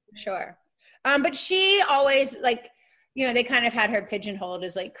time. Sure. But she always like, you know, they kind of had her pigeonholed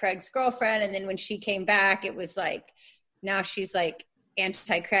as like Craig's girlfriend. And then when she came back, it was like, now she's like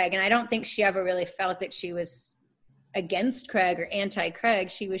anti-Craig. And I don't think she ever really felt that she was against Craig or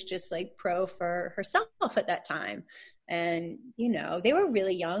anti-Craig. She was just like pro for herself at that time. And, you know, they were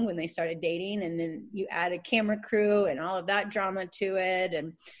really young when they started dating. And then you add a camera crew and all of that drama to it.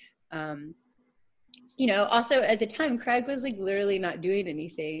 And, you know, also at the time, Craig was like literally not doing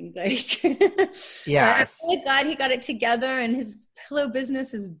anything. Like, yes, I'm really glad he got it together and his pillow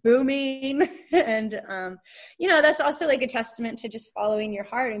business is booming. And, you know, that's also like a testament to just following your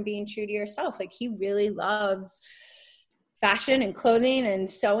heart and being true to yourself. Like he really loves fashion and clothing and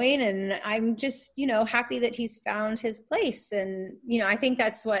sewing. And I'm just, you know, happy that he's found his place. And, you know, I think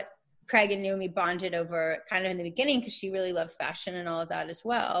that's what Craig and Naomi bonded over kind of in the beginning because she really loves fashion and all of that as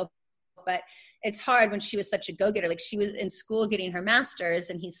well. But it's hard when she was such a go-getter. Like she was in school getting her master's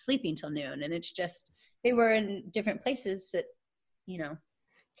and he's sleeping till noon. And it's just, they were in different places that, you know.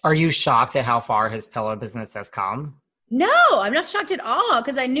 Are you shocked at how far his pillow business has come? No, I'm not shocked at all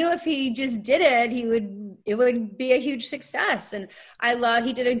because I knew if he just did it, it would be a huge success. And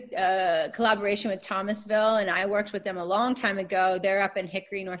he did a collaboration with Thomasville, and I worked with them a long time ago. They're up in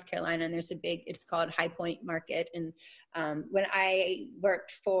Hickory, North Carolina, and it's called High Point Market. And when I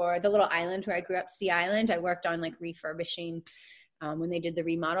worked for the little island where I grew up, Sea Island, I worked on like refurbishing when they did the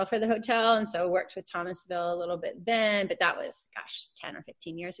remodel for the hotel. And so I worked with Thomasville a little bit then, but that was, 10 or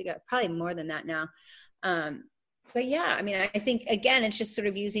 15 years ago, probably more than that now. But yeah, I mean, I think, again, it's just sort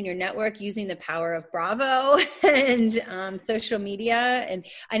of using your network, using the power of Bravo and social media. And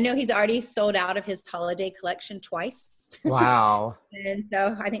I know he's already sold out of his holiday collection twice. Wow. And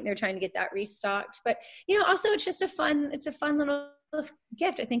so I think they're trying to get that restocked. But, you know, also it's just a fun little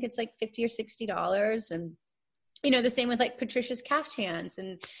gift. I think it's like $50 or $60. And, you know, the same with like Patricia's caftans.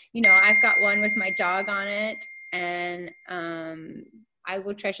 And, you know, I've got one with my dog on it. And, I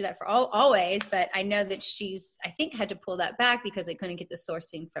will treasure that for always, but I know that she's, I think, had to pull that back because I couldn't get the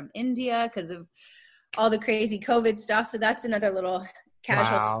sourcing from India because of all the crazy COVID stuff. So that's another little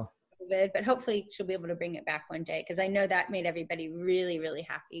casualty of COVID, but hopefully she'll be able to bring it back one day because I know that made everybody really, really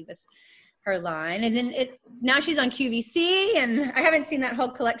happy with her line. And then now she's on QVC and I haven't seen that whole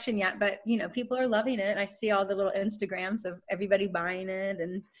collection yet, but you know, people are loving it. I see all the little Instagrams of everybody buying it.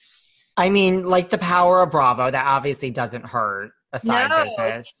 And I mean, like the power of Bravo, that obviously doesn't hurt a side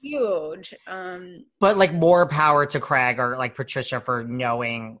business. It's huge. But like more power to Craig or like Patricia for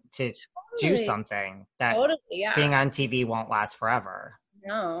knowing to do something that being on TV won't last forever.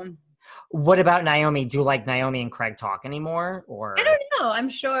 No. What about Naomi? Do like Naomi and Craig talk anymore? Or I don't know. I'm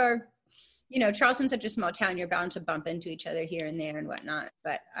sure, you know, Charleston's such a small town. You're bound to bump into each other here and there and whatnot.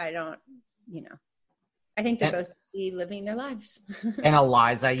 But I don't, you know, I think they're both living their lives. And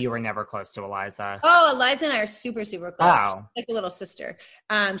Eliza, you were never close to Eliza. Oh, Eliza and I are super, super close. Oh. Like a little sister.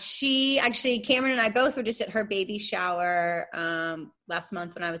 Cameron and I both were just at her baby shower last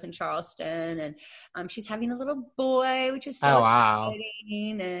month when I was in Charleston. And she's having a little boy, which is so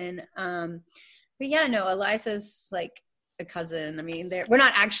exciting. And but yeah, no, Eliza's like a cousin. I mean, we're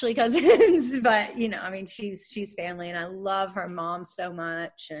not actually cousins, but you know, I mean, she's family and I love her mom so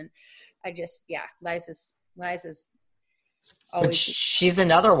much. And I just, yeah, Liza's always. But she's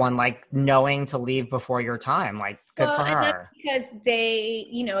another one, like knowing to leave before your time. Like, good for her. That's because they,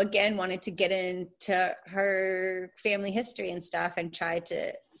 you know, again, wanted to get into her family history and stuff and try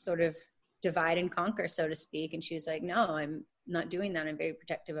to sort of divide and conquer, so to speak. And she was like, no, I'm not doing that. I'm very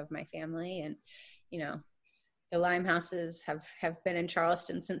protective of my family. And, you know, the Limehouses have been in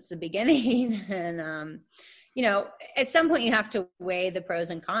Charleston since the beginning. And, you know, at some point you have to weigh the pros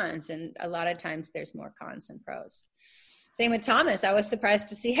and cons, and a lot of times there's more cons than pros. Same with Thomas. I was surprised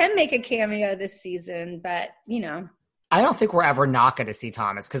to see him make a cameo this season, but, you know. I don't think we're ever not going to see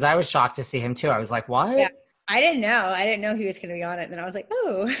Thomas because I was shocked to see him too. I was like, what? Yeah, I didn't know he was going to be on it. And then I was like,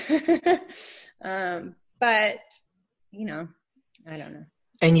 oh. But, you know, I don't know.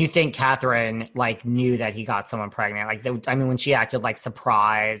 And you think Catherine, like, knew that he got someone pregnant? Like, I mean, when she acted, like,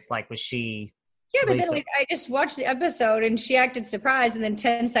 surprised, like, was she... Yeah, but then like, I just watched the episode and she acted surprised, and then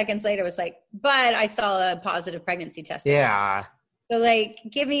 10 seconds later was like, but I saw a positive pregnancy test. Yeah. So like,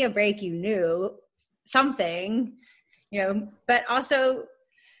 give me a break. You knew something. but also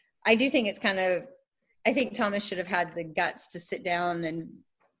I do think I think Thomas should have had the guts to sit down and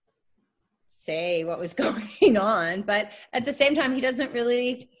say what was going on. But at the same time, he doesn't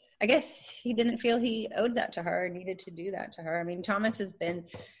really, I guess he didn't feel he owed that to her, needed to do that to her. I mean, Thomas has been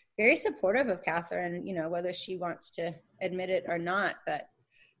very supportive of Catherine, whether she wants to admit it or not, but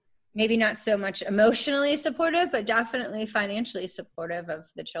maybe not so much emotionally supportive, but definitely financially supportive of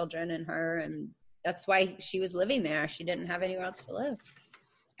the children and her. And that's why she was living there. She didn't have anywhere else to live.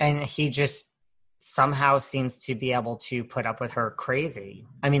 And he just somehow seems to be able to put up with her crazy.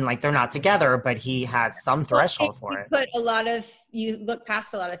 I mean, like, they're not together, but he has some threshold for it. But you look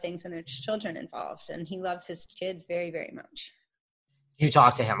past a lot of things when there's children involved, and he loves his kids very, very much. Do you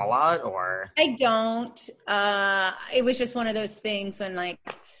talk to him a lot, or? I don't. It was just one of those things when, like,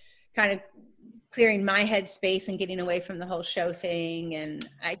 kind of clearing my head space and getting away from the whole show thing. And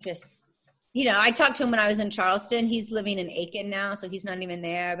I just, I talked to him when I was in Charleston. He's living in Aiken now, so he's not even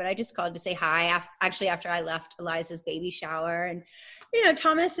there. But I just called to say hi, actually, after I left Eliza's baby shower. And,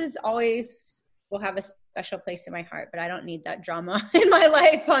 Thomas will have a special place in my heart, but I don't need that drama in my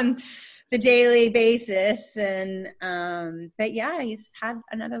life on the daily basis. And, but yeah, he's had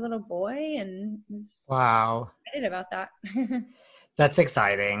another little boy, and he's excited about that. That's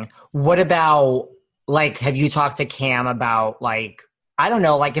exciting. What about, like, have you talked to Cam about, like, I don't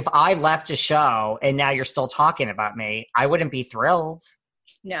know, like, if I left a show and now you're still talking about me, I wouldn't be thrilled.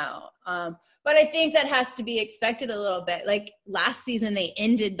 No. But I think that has to be expected a little bit. Like, last season, they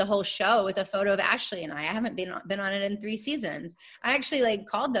ended the whole show with a photo of Ashley and I. I haven't been on it in 3 seasons. I actually, like,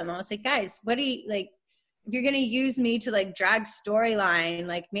 called them. I was like, guys, what do you, like, if you're going to use me to, like, drag storyline,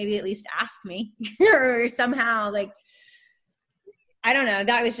 like, maybe at least ask me or somehow, like, I don't know.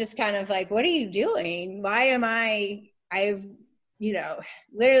 That was just kind of like, what are you doing? Why am I've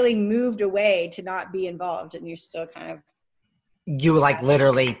literally moved away to not be involved, and you're still kind of. You, like,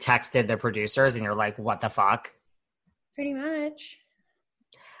 literally texted the producers and you're like, what the fuck? Pretty much.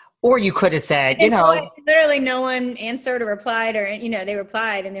 Or you could have said, literally no one answered or replied, or, they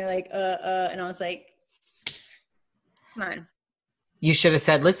replied and they're like, and I was like, come on. You should have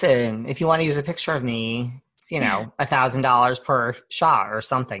said, listen, if you want to use a picture of me, it's, $1,000 per shot or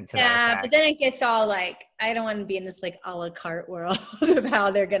something to that effect. Yeah, but then it gets all like, I don't want to be in this, like, a la carte world of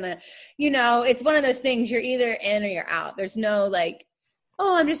how they're going to, it's one of those things, you're either in or you're out. There's no, like,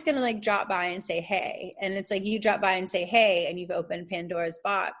 oh, I'm just going to, like, drop by and say, hey. And it's like, you drop by and say, hey, and you've opened Pandora's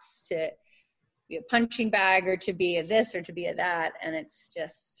box to be a punching bag or to be a this or to be a that. And it's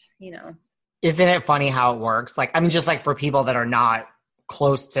just, Isn't it funny how it works? Like, I mean, just like for people that are not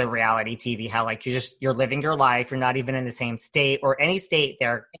close to reality TV, how, like, you're living your life, you're not even in the same state or any state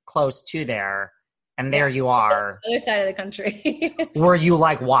they're close to there, and there you are, other side of the country. Were you,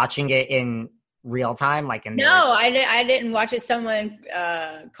 like, watching it in real time, like in I didn't watch it. Someone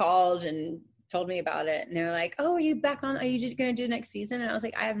called and told me about it, and they were like, oh, are you back on, are you gonna do the next season? And I was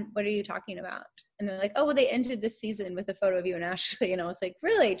like, what are you talking about? And they're like, oh, well, they ended this season with a photo of you and Ashley. And I was like,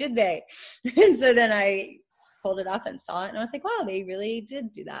 really, did they? And so then I pulled it up and saw it, and I was like, wow, they really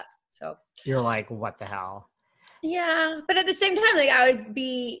did do that. So you're like, what the hell? Yeah. But at the same time, like, I'm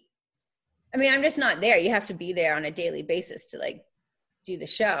just not there. You have to be there on a daily basis to, like, do the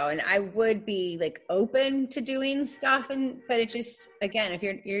show. And I would be, like, open to doing stuff, but it just, again, if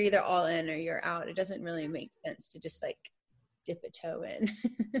you're either all in or you're out, it doesn't really make sense to just, like, dip a toe in.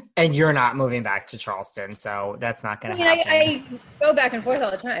 And you're not moving back to Charleston, so that's not going to happen. I go back and forth all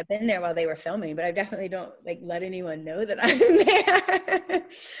the time. I've been there while they were filming, but I definitely don't, like, let anyone know that I'm there.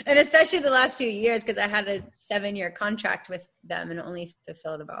 And especially the last few years, because I had a 7-year contract with them and only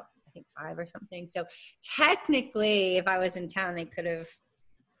fulfilled about, I think, 5 or something. So technically, if I was in town, they could have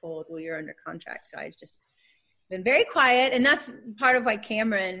told, well, you're under contract. So I just been very quiet. And that's part of why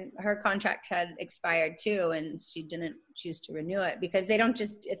Cameron, her contract had expired too, and she didn't choose to renew it, because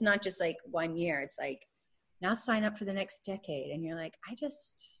it's not just like 1 year. It's like, now sign up for the next decade. And you're like, I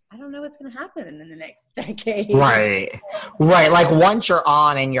don't know what's going to happen in the next decade. Right. Like, once you're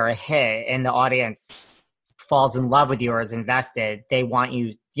on and you're a hit and the audience falls in love with you or is invested, they want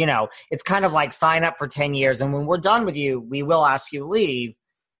you, it's kind of like sign up for 10 years. And when we're done with you, we will ask you to leave,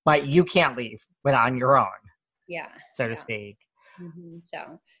 but you can't leave on your own. Yeah. So to speak. Mm-hmm.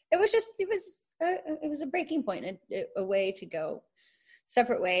 So it was a breaking point, a way to go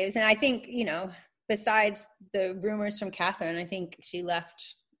separate ways. And I think, besides the rumors from Catherine, I think she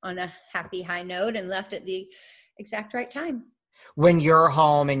left on a happy high note and left at the exact right time. When you're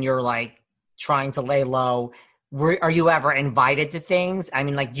home and you're, like, trying to lay low, are you ever invited to things? I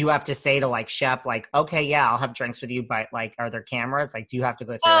mean, like, do you have to say to, like, Shep, like, okay, yeah, I'll have drinks with you, but, like, are there cameras? Like, do you have to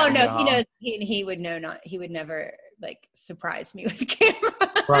go through that? Oh, no, he knows. He would know not. He would never like surprise me with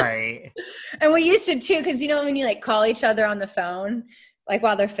camera. Right. And we used to too, because you know when you like call each other on the phone, like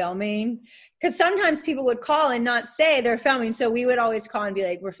while they're filming, because sometimes people would call and not say they're filming, so we would always call and be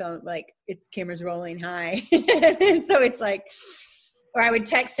like, we're filming, like it's camera's rolling, hi. And so it's like, or I would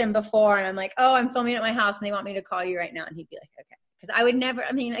text him before and I'm like, oh, I'm filming at my house and they want me to call you right now, and he'd be like, okay, because I would never,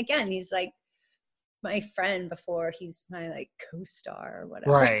 I mean, again, he's like my friend before he's my like co-star or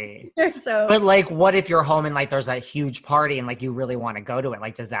whatever. Right. So, but like, what if you're home and like there's a huge party and like you really want to go to it?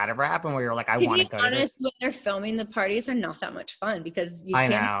 Like, does that ever happen where you're like, I want to go to this? When they're filming, the parties are not that much fun because you I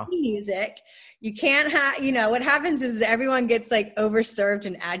can't know. have music. You can't have, you know, what happens is everyone gets like overserved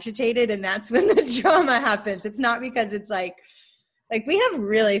and agitated, and that's when the drama happens. It's not because it's like we have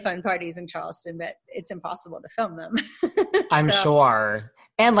really fun parties in Charleston, but it's impossible to film them. I'm sure.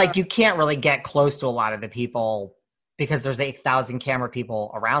 And like, you can't really get close to a lot of the people because there's 8,000 camera people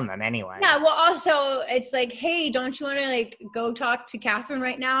around them anyway. Yeah. Well, also it's like, hey, don't you want to like go talk to Catherine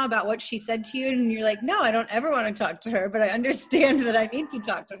right now about what she said to you? And you're like, no, I don't ever want to talk to her, but I understand that I need to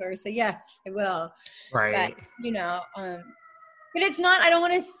talk to her. So yes, I will. Right. But, you know, but it's not, I don't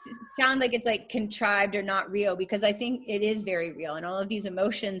want to sound like it's like contrived or not real, because I think it is very real, and all of these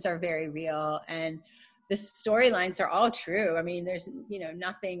emotions are very real, and the storylines are all true. I mean, there's, you know,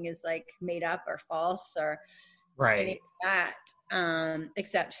 nothing is like made up or false or any of that,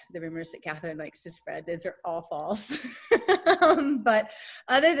 except the rumors that Catherine likes to spread. Those are all false. But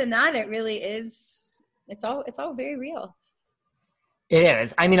other than that, it really is, it's all very real. It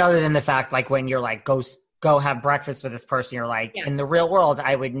is. I mean, other than the fact, like when you're like, go have breakfast with this person, you're like, in the real world,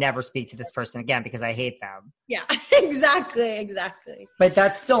 I would never speak to this person again because I hate them. Yeah, exactly. But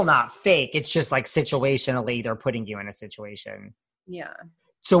that's still not fake. It's just like situationally, they're putting you in a situation. Yeah.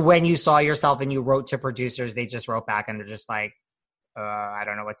 So when you saw yourself and you wrote to producers, they just wrote back and they're just like, I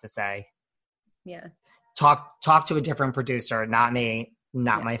don't know what to say. Yeah. Talk to a different producer, not me,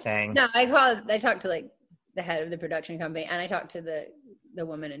 not my thing. No, I talked to like the head of the production company, and I talked to the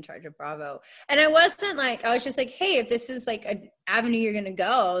woman in charge of Bravo. And I wasn't like, I was just like, hey, if this is like an avenue you're going to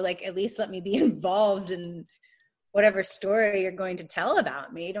go, like at least let me be involved in whatever story you're going to tell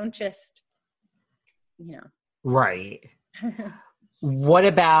about me. Don't just, you know. Right. What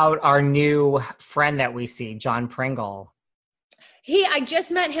about our new friend that we see, John Pringle? I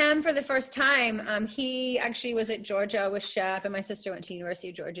just met him for the first time. He actually was at Georgia with Shep, and my sister went to University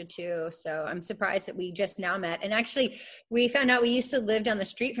of Georgia too. So I'm surprised that we just now met. And actually, we found out we used to live down the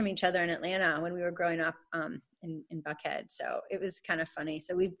street from each other in Atlanta when we were growing up in Buckhead. So it was kind of funny.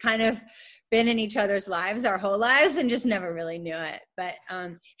 So we've kind of been in each other's lives our whole lives and just never really knew it. But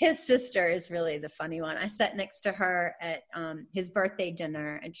his sister is really the funny one. I sat next to her at his birthday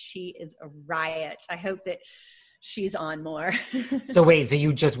dinner, and she is a riot. I hope that she's on more. So wait, so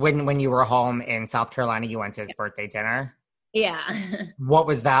you just when you were home in South Carolina, you went to his birthday dinner? Yeah. What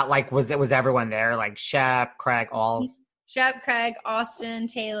was that like? Was everyone there? Like Shep, Craig, all? Shep, Craig, Austin,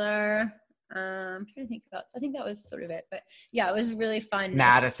 Taylor. I'm trying to think about. I think that was sort of it. But yeah, it was really fun.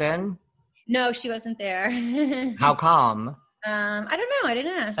 Madison? No, she wasn't there. How come? I don't know. I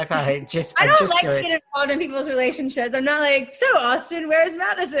didn't ask. Okay, I don't like to get involved in people's relationships. I'm not like, so Austin, where's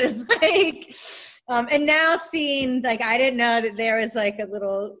Madison? Like, and now seeing, like, I didn't know that there was like a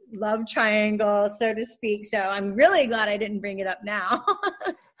little love triangle, so to speak. So I'm really glad I didn't bring it up now.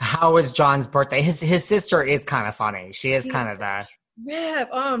 How was John's birthday? His sister is kind of funny. She is kind of that. Yeah.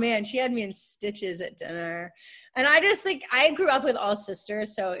 Oh man, she had me in stitches at dinner, and I just like I grew up with all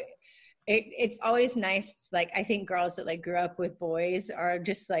sisters, so it's always nice. Like I think girls that like grew up with boys are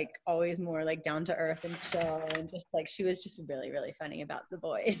just like always more like down to earth and chill, and just like she was just really really funny about the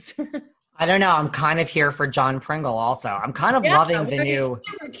boys. I don't know. I'm kind of here for John Pringle also. I'm kind of loving the new.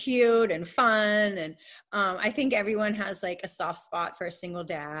 Super cute and fun, and I think everyone has like a soft spot for a single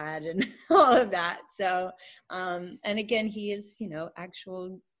dad and all of that. So, and again, he is, you know,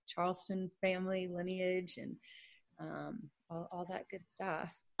 actual Charleston family lineage and all that good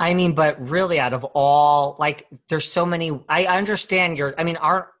stuff. I mean, but really out of all, like, there's so many, I understand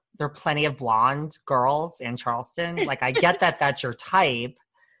aren't there plenty of blonde girls in Charleston? Like, I get that that's your type.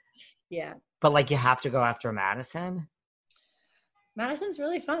 Yeah. But like you have to go after Madison? Madison's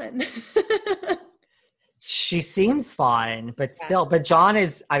really fun. She seems fun, but still, but John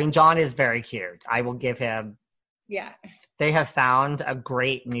is very cute. I will give him. Yeah. They have found a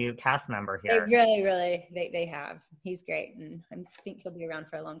great new cast member here. They really, really, they have. He's great. And I think he'll be around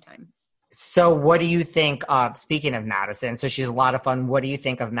for a long time. So what do you think of, speaking of Madison, so she's a lot of fun. What do you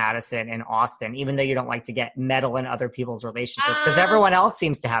think of Madison and Austin, even though you don't like to get meddle in other people's relationships? Because everyone else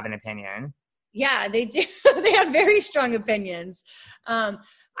seems to have an opinion. Yeah, they do. They have very strong opinions. I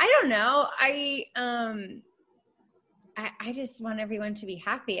don't know. I just want everyone to be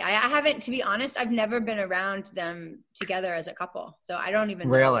happy. I haven't, to be honest, I've never been around them together as a couple. So I don't even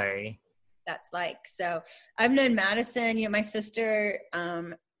know really what that's like. So I've known Madison, you know, my sister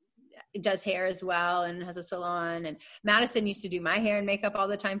does hair as well and has a salon, and Madison used to do my hair and makeup all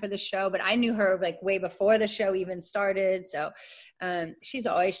the time for the show, but I knew her like way before the show even started. So she's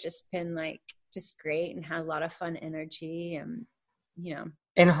always just been like just great and had a lot of fun energy, and you know.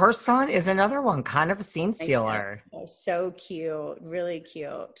 And her son is another one, kind of a scene stealer. So cute, really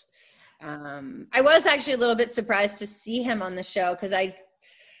cute. I was actually a little bit surprised to see him on the show because I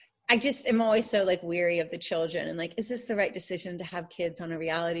just am always so like weary of the children and like, is this the right decision to have kids on a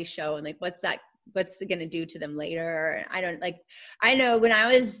reality show? And like, what's it going to do to them later? I know when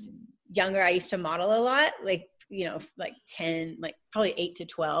I was younger, I used to model a lot, like, you know, like 10, like probably 8 to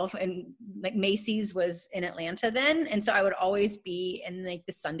 12. And like Macy's was in Atlanta then. And so I would always be in like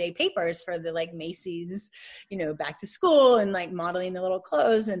the Sunday papers for the like Macy's, you know, back to school and like modeling the little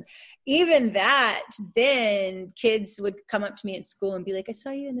clothes. And even that, then kids would come up to me at school and be like, I saw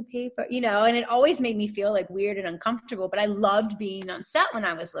you in the paper, you know, and it always made me feel like weird and uncomfortable, but I loved being on set when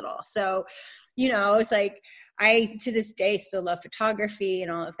I was little. So, you know, it's like, I, to this day, still love photography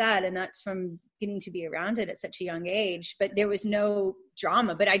and all of that. And that's from getting to be around it at such a young age, but there was no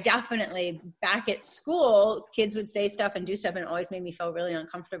drama. But I definitely, back at school, kids would say stuff and do stuff and it always made me feel really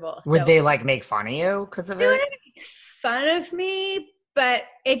uncomfortable. Would they like make fun of you because of it? They wouldn't make fun of me, but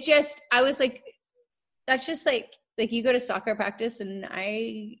it just, I was like, that's just like you go to soccer practice and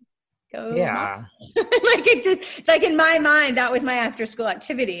I go. Yeah. Like it just, like in my mind, that was my after school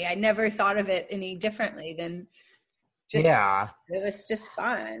activity. I never thought of it any differently than just, yeah. It was just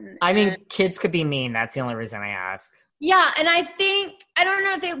fun. I mean, kids could be mean. That's the only reason I ask. Yeah. And I think, I don't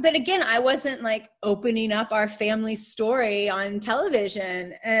know if they, but again, I wasn't like opening up our family story on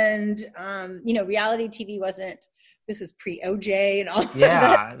television and, you know, reality TV wasn't, this is pre-OJ and all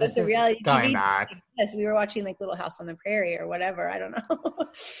yeah, that. This is reality going TV. back. Yes, we were watching like Little House on the Prairie or whatever. I don't know.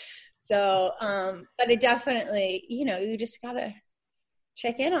 So, but it definitely, you know, you just gotta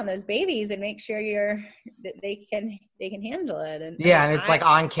check in on those babies and make sure that they can handle it. And yeah, and it's like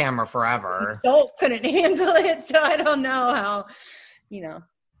on camera forever. Adult couldn't handle it, so I don't know how, you know.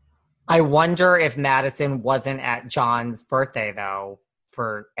 I wonder if Madison wasn't at John's birthday though,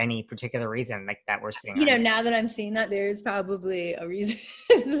 for any particular reason like that we're seeing. You know, now that I'm seeing that, there's probably a reason,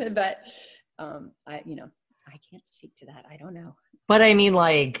 but I can't speak to that. I don't know. But I mean,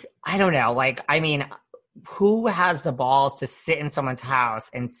 like, I don't know. Like, I mean, who has the balls to sit in someone's house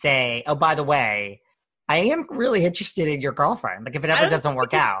and say, oh, by the way, I am really interested in your girlfriend. Like, if it ever doesn't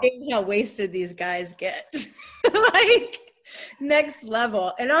work out. How wasted these guys get. Like, next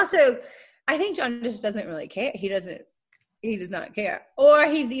level. And also, I think John just doesn't really care. He does not care. Or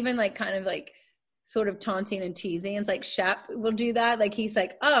he's even like kind of like sort of taunting and teasing. It's like Shep will do that. Like he's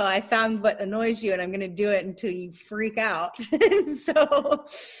like, oh, I found what annoys you and I'm going to do it until you freak out. So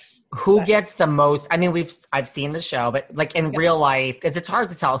who gets the most? I mean, I've seen the show, but like in real life, because it's hard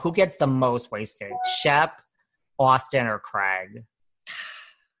to tell who gets the most wasted, Shep, Austin, or Craig.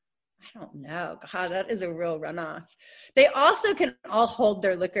 I don't know. God, that is a real runoff. They also can all hold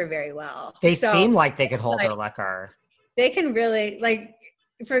their liquor very well. They seem like they could hold their liquor. They can really, like,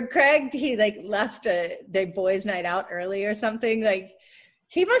 for Craig, he like left their boys' night out early or something. Like,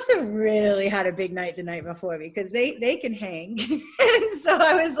 he must have really had a big night the night before because they can hang. And so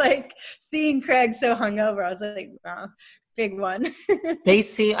I was like, seeing Craig so hungover, I was like, wow, big one. They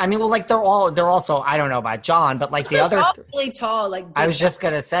see, I mean, well, like they're also, I don't know about John, but like the other, really tall. Like I was just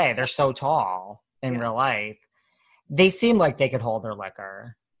gonna say, they're so tall in real life. They seem like they could hold their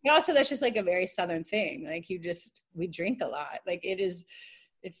liquor. And also, that's just like a very Southern thing. Like we drink a lot. Like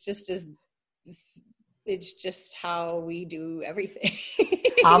it's just how we do everything.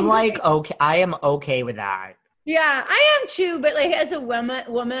 I'm like, okay, I am okay with that. Yeah, I am too. But like as a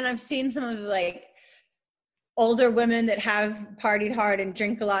woman, I've seen some of the like older women that have partied hard and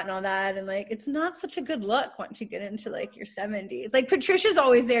drink a lot and all that. And like, it's not such a good look once you get into like your 70s. Like Patricia's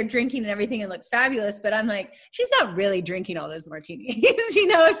always there drinking and everything and looks fabulous. But I'm like, she's not really drinking all those martinis. You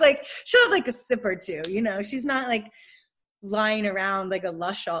know, it's like, she'll have like a sip or two, you know, she's not like lying around like a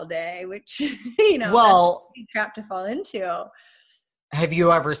lush all day, which, you know, well, that's a trap to fall into. Have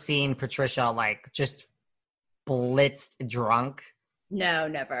you ever seen Patricia like just blitzed drunk? No,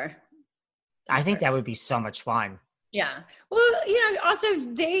 never. I think that would be so much fun. Yeah. Well, you know, also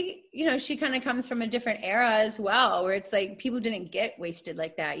she kind of comes from a different era as well, where it's like people didn't get wasted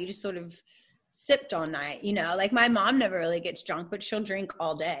like that. You just sort of sipped all night, you know, like my mom never really gets drunk, but she'll drink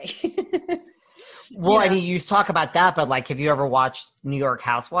all day. Well, I mean, you talk about that, but like, have you ever watched New York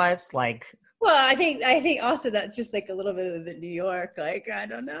Housewives? Like Well, I think also that's just like a little bit of the New York, like, I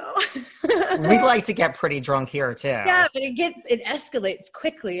don't know. We like to get pretty drunk here too. Yeah, but it escalates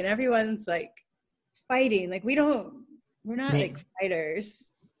quickly and everyone's like fighting. Like we're not like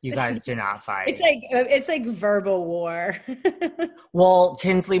fighters. You guys do not fight. It's like verbal war. Well,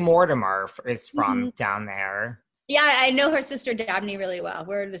 Tinsley Mortimer is from down there. Yeah, I know her sister Dabney really well.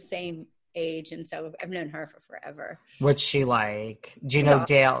 We're the same age, and so I've known her for forever. What's she like? Do you know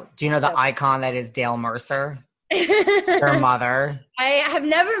Dale? Do you know the icon that is Dale Mercer? Her mother. I have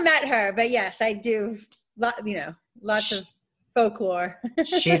never met her, but yes, I do. Lots of folklore.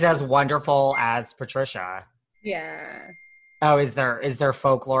 She's as wonderful as Patricia. Yeah. Oh, is there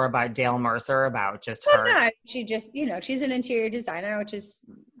folklore about Dale Mercer, about just her? No, she just, she's an interior designer, which is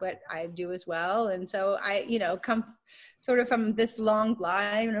what I do as well. And so I, come sort of from this long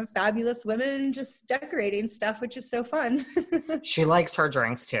line of fabulous women just decorating stuff, which is so fun. She likes her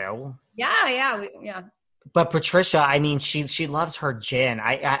drinks too. Yeah. But Patricia, I mean, she loves her gin.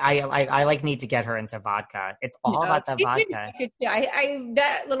 I like need to get her into vodka. It's all about the vodka. I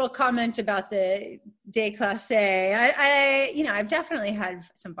that little comment about the déclassé. I've definitely had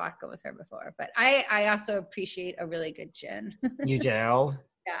some vodka with her before, but I also appreciate a really good gin. You do?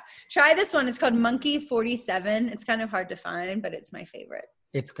 Yeah. Try this one. It's called Monkey 47. It's kind of hard to find, but it's my favorite.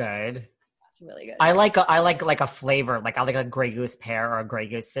 It's good. It's really good. I like a flavor. Like I like a Grey Goose pear or a Grey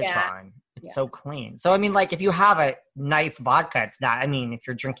Goose citron. Yeah. It's so clean. So, I mean, like if you have a nice vodka, it's not, I mean, if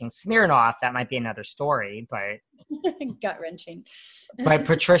you're drinking Smirnoff, that might be another story, but. Gut wrenching. But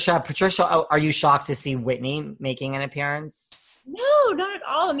Patricia, are you shocked to see Whitney making an appearance? No, not at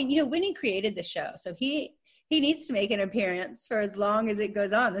all. I mean, Whitney created the show, so he needs to make an appearance for as long as it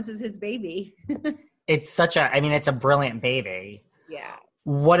goes on. This is his baby. It's a brilliant baby. Yeah.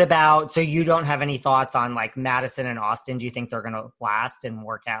 What about, so you don't have any thoughts on like Madison and Austin? Do you think they're going to last and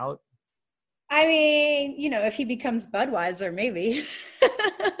work out? I mean, if he becomes Budweiser, maybe.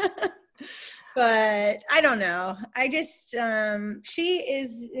 But I don't know. I just, she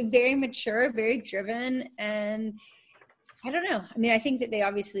is very mature, very driven. And I don't know. I mean, I think that they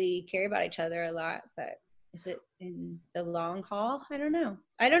obviously care about each other a lot, but is it in the long haul? I don't know.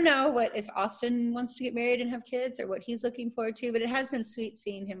 I don't know if Austin wants to get married and have kids or what he's looking forward to, but it has been sweet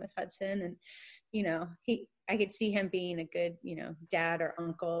seeing him with Hudson. And, I could see him being a good, dad or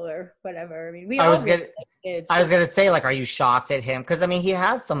uncle or whatever. I mean, I was going to say, like, are you shocked at him? Because, I mean, he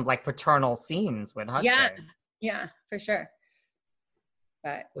has some, like, paternal scenes with Hudson. Yeah, for sure.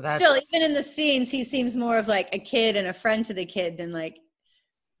 But still, even in the scenes, he seems more of, like, a kid and a friend to the kid than, like,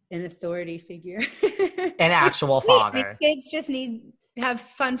 an authority figure. An actual father. Kids just need to have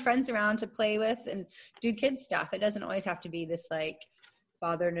fun friends around to play with and do kid stuff. It doesn't always have to be this, like,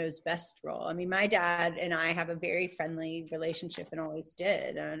 father knows best role. I mean, my dad and I have a very friendly relationship and always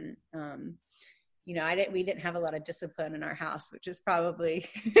did. And, we didn't have a lot of discipline in our house, which is probably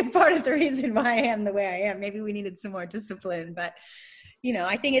part of the reason why I am the way I am. Maybe we needed some more discipline, but,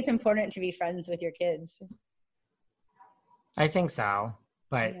 I think it's important to be friends with your kids. I think so.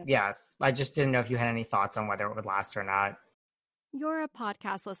 But yes, I just didn't know if you had any thoughts on whether it would last or not. You're a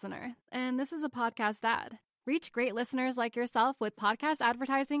podcast listener, and this is a podcast ad. Reach great listeners like yourself with podcast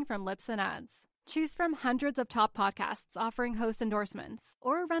advertising from Libsyn Ads. Choose from hundreds of top podcasts offering host endorsements,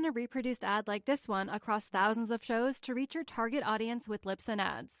 or run a reproduced ad like this one across thousands of shows to reach your target audience with Libsyn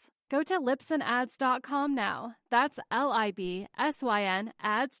Ads. Go to libsynads.com now. That's LIBSYN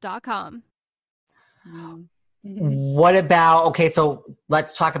ads.com. Mm-hmm. What about, okay, so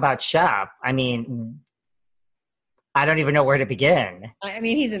let's talk about Shep. I mean, I don't even know where to begin. I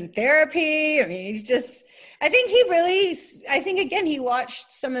mean, he's in therapy. I mean, I think again, he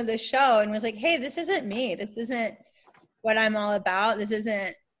watched some of the show and was like, hey, this isn't me. This isn't what I'm all about.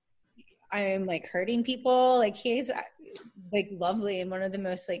 I'm like hurting people. Like he's like lovely and one of the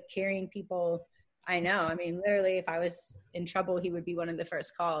most like caring people I know. I mean, literally if I was in trouble, he would be one of the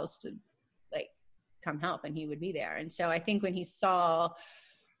first calls to like come help and he would be there. And so I think when he saw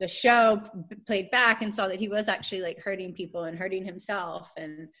the show played back and saw that he was actually like hurting people and hurting himself.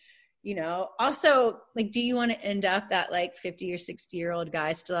 And, also like, do you want to end up that like 50 or 60-year-old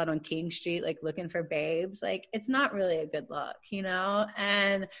guy still out on King Street, like looking for babes? Like, it's not really a good look,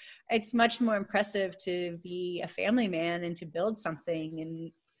 and it's much more impressive to be a family man and to build something.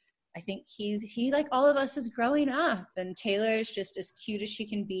 And I think he like all of us is growing up, and Taylor's just as cute as she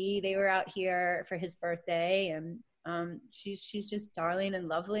can be. They were out here for his birthday, and she's just darling and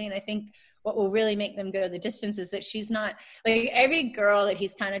lovely. And I think what will really make them go the distance is that she's not like every girl that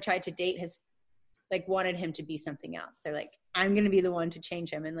he's kind of tried to date has like wanted him to be something else. They're like, I'm going to be the one to change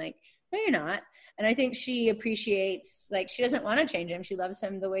him. And like no, you're not. And I think she appreciates, like, she doesn't want to change him. She loves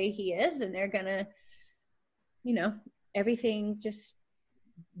him the way he is, and they're gonna, you know, everything, just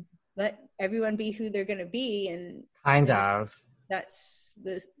let everyone be who they're gonna be. And that's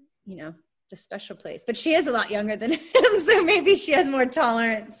the, you know, the special place. But she is a lot younger than him, so maybe she has more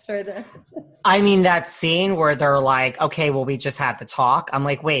tolerance for the I mean, that scene where they're like, okay, well, we just had the talk. I'm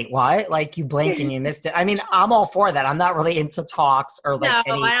like, wait, what? Like, you blink and you missed it. I mean, I'm all for that. I'm not really into talks or like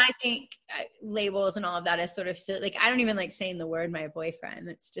and I think labels and all of that is sort of silly. Like, I don't even like saying the word my boyfriend.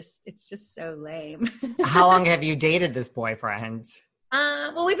 It's just so lame. How long have you dated this boyfriend?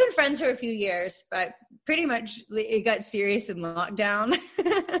 Well, we've been friends for a few years, but pretty much it got serious in lockdown.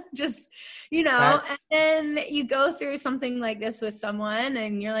 Just, you know, and then you go through something like this with someone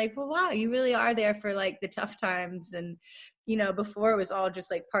and you're like, well, wow, you really are there for like the tough times. And, you know, before it was all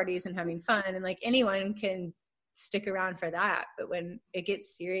just like parties and having fun, and like anyone can stick around for that. But when it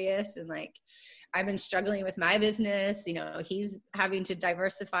gets serious, and like I've been struggling with my business, you know, he's having to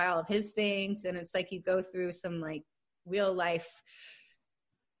diversify all of his things. And it's like you go through some like real life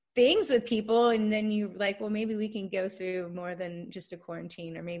things with people, and then you like, well, maybe we can go through more than just a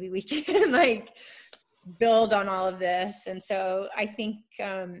quarantine, or maybe we can like build on all of this. And so I think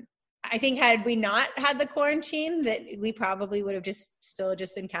had we not had the quarantine, that we probably would have still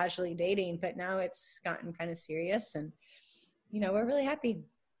been casually dating, but now it's gotten kind of serious, and you know, we're really happy.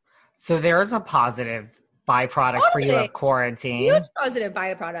 So there's a positive byproduct for you of quarantine. Huge positive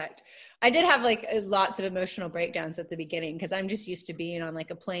byproduct. I did have like lots of emotional breakdowns at the beginning, because I'm just used to being on like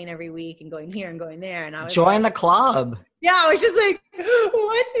a plane every week and going here and going there. And I was join the club. Yeah, I was just like,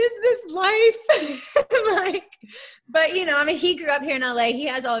 what is this life? Like, but you know, I mean, he grew up here in LA. He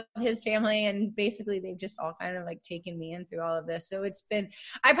has all of his family, and basically they've just all kind of like taken me in through all of this. So it's been,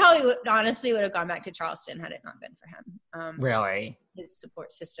 I probably honestly would have gone back to Charleston had it not been for him. Really? His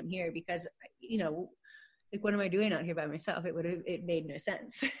support system here, because, you know, like, what am I doing out here by myself? It made no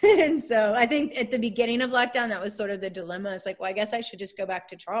sense. And so I think at the beginning of lockdown, that was sort of the dilemma. It's like, well, I guess I should just go back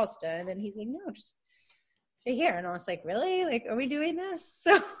to Charleston. And he's like, no, just stay here. And I was like, really? Like, are we doing this?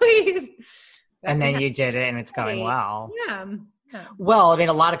 So and then you did it, and it's going well. Yeah. Well, I mean,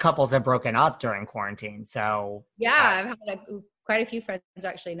 a lot of couples have broken up during quarantine. So yeah, I've had quite a few friends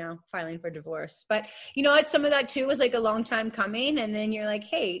actually now filing for divorce. But you know what? Some of that too was like a long time coming. And then you're like,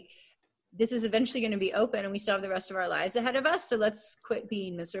 hey, this is eventually going to be open, and we still have the rest of our lives ahead of us. So let's quit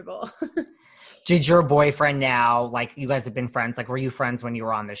being miserable. Did your boyfriend now, like, you guys have been friends? Like, were you friends when you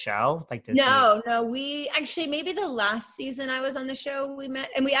were on the show? Like, No, we actually, maybe the last season I was on the show, we met,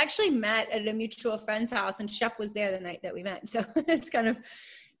 and we actually met at a mutual friend's house, and Shep was there the night that we met. So it's kind of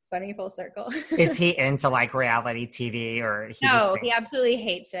funny, full circle. Is he into like reality TV, or he absolutely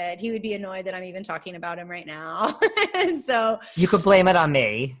hates it. He would be annoyed that I'm even talking about him right now. And so you could blame it on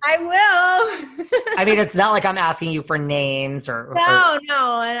me. I will. I mean, it's not like I'm asking you for names or no.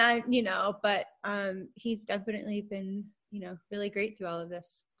 And I, you know, but he's definitely been, you know, really great through all of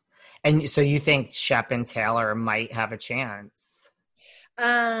this. And so you think Shep and Taylor might have a chance?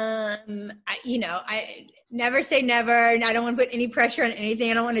 I never say never, and I don't want to put any pressure on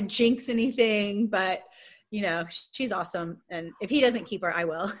anything. I don't want to jinx anything, but you know, she's awesome. And if he doesn't keep her, I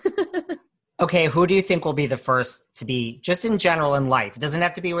will. Okay. Who do you think will be the first to be, just in general in life? It doesn't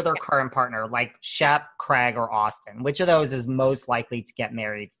have to be with her current partner, like Shep, Craig, or Austin. Which of those is most likely to get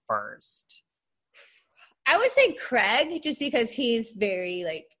married first? I would say Craig, just because he's very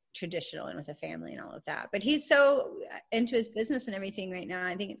like traditional and with a family and all of that, but he's so into his business and everything right now.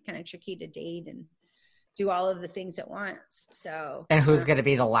 I think it's kind of tricky to date and do all of the things at once. So, and who's going to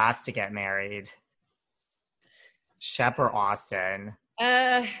be the last to get married? Shep or Austin?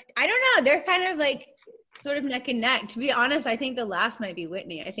 I don't know. They're kind of like sort of neck and neck. To be honest, I think the last might be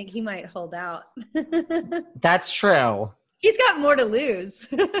Whitney. I think he might hold out. That's true. He's got more to lose.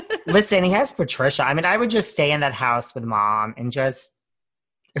 Listen, he has Patricia. I mean, I would just stay in that house with Mom and just,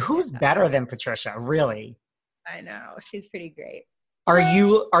 who's better than Patricia, really? I know. She's pretty great. Are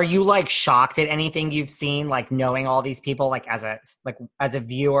you like shocked at anything you've seen, like knowing all these people, like as a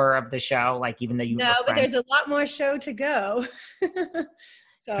viewer of the show, like even though you No, but there's a lot more show to go.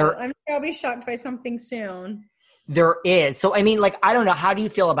 So I'm sure I'll be shocked by something soon. There is. So I mean, like, I don't know, how do you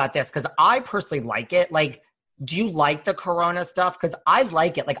feel about this? Because I personally like it. Like, do you like the Corona stuff? Because I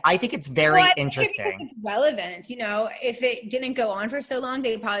like it. Like, I think it's very interesting. It's relevant. You know, if it didn't go on for so long,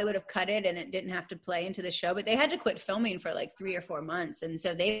 they probably would have cut it and it didn't have to play into the show. But they had to quit filming for like 3 or 4 months. And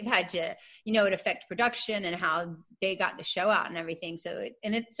so they've had to, you know, it affect production and how they got the show out and everything. So,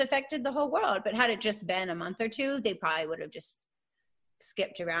 it's affected the whole world. But had it just been a month or two, they probably would have just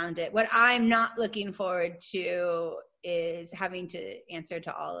skipped around it. What I'm not looking forward to is having to answer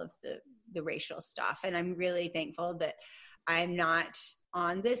to all of the racial stuff. And I'm really thankful that I'm not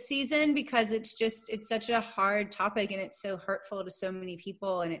on this season, because it's such a hard topic and it's so hurtful to so many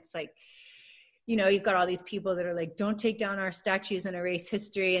people. And it's like, you know, you've got all these people that are like, don't take down our statues and erase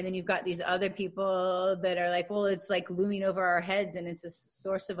history. And then you've got these other people that are like, well, it's like looming over our heads and it's a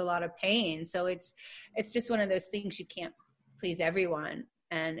source of a lot of pain. So it's just one of those things, you can't please everyone.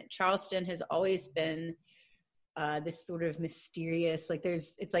 And Charleston has always been this sort of mysterious, like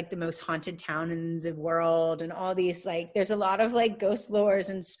it's like the most haunted town in the world, and all these, like, there's a lot of like ghost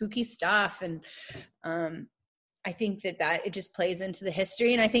lores and spooky stuff. And I think that it just plays into the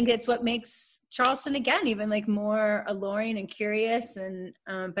history. And I think it's what makes Charleston, again, even like more alluring and curious. And,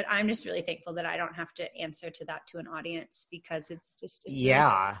 but I'm just really thankful that I don't have to answer to that to an audience, because it's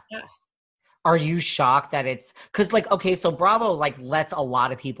yeah. Really, Are you shocked that it's, because like, okay, so Bravo like lets a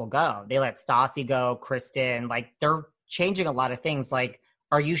lot of people go. They let Stassi go, Kristen, like they're changing a lot of things. Like,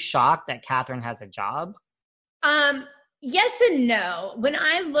 are you shocked that Catherine has a job? Yes and no. When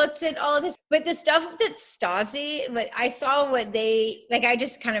I looked at all of this, but the stuff that Stassi, I saw what they, like, I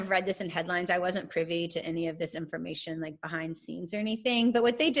just kind of read this in headlines. I wasn't privy to any of this information, like behind scenes or anything, but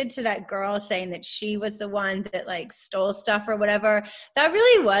what they did to that girl, saying that she was the one that like stole stuff or whatever, that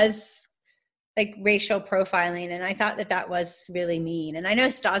really was like racial profiling. And I thought that was really mean. And I know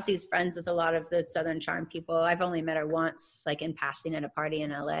Stassi's friends with a lot of the Southern Charm people. I've only met her once, like in passing at a party in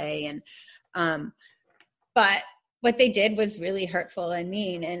LA. And, but what they did was really hurtful and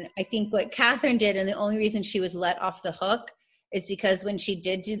mean. And I think what Catherine did, and the only reason she was let off the hook, is because when she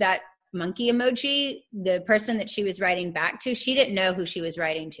did do that monkey emoji, the person that she was writing back to, she didn't know who she was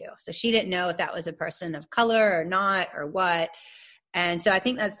writing to. So she didn't know if that was a person of color or not, or what. And so I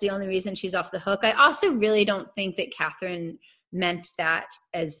think that's the only reason she's off the hook. I also really don't think that Catherine meant that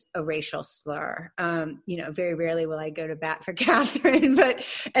as a racial slur. You know, very rarely will I go to bat for Catherine, but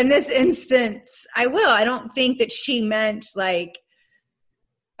in this instance, I will. I don't think that she meant like,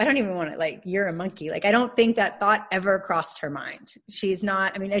 I don't even want to, like, you're a monkey. Like, I don't think that thought ever crossed her mind. She's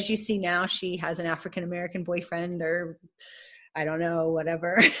not, I mean, as you see now, she has an African-American boyfriend, or I don't know,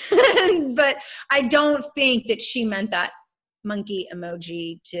 whatever. But I don't think that she meant that monkey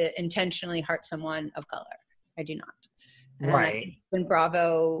emoji to intentionally hurt someone of color. I do not. Right. When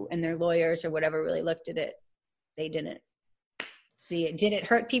Bravo and their lawyers or whatever really looked at it, they didn't see it. Did it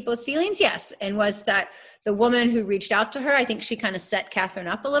hurt people's feelings? Yes. And was that the woman who reached out to her? I think she kind of set Catherine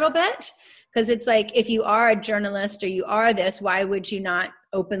up a little bit, because it's like, if you are a journalist or you are this, why would you not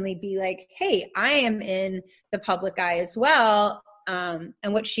openly be like, hey, I am in the public eye as well? And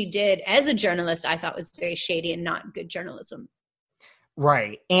what she did as a journalist, I thought was very shady and not good journalism.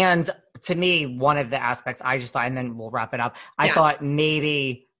 Right. And to me, one of the aspects I just thought, and then we'll wrap it up, I thought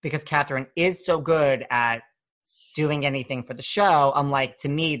maybe because Catherine is so good at doing anything for the show, I'm like, to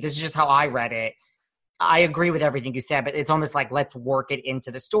me, this is just how I read it. I agree with everything you said, but it's almost like, let's work it into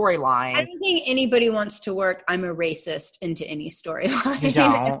the storyline. I don't think anybody wants to work I'm a racist into any storyline. You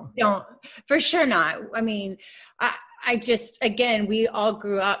don't? Don't. For sure not. I mean, I just, again, we all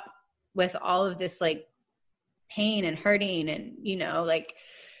grew up with all of this like pain and hurting, and, you know, like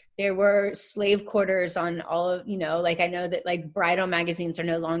there were slave quarters on all of, you know, like I know that like bridal magazines are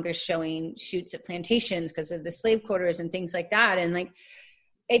no longer showing shoots at plantations because of the slave quarters and things like that. And like,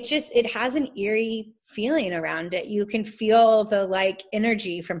 it has an eerie feeling around it. You can feel the like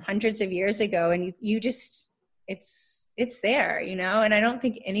energy from hundreds of years ago, and you just, it's there, you know? And I don't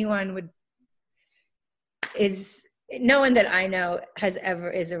think anyone no one that I know is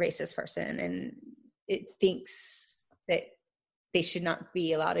a racist person, and it thinks that they should not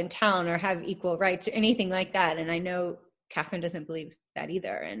be allowed in town or have equal rights or anything like that. And I know Catherine doesn't believe that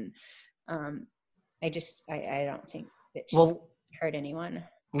either. And I don't think that she hurt anyone.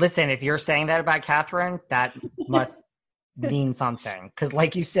 Listen, if you're saying that about Catherine, that must mean something. Because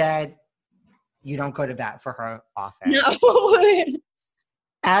like you said, you don't go to bat for her often. No.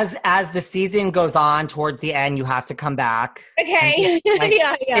 As the season goes on towards the end, you have to come back. Okay. Like,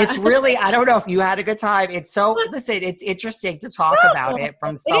 yeah. It's really, I don't know if you had a good time. It's interesting to talk about it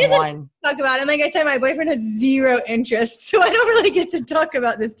from someone. Talk about it. And like I said, my boyfriend has zero interest, so I don't really get to talk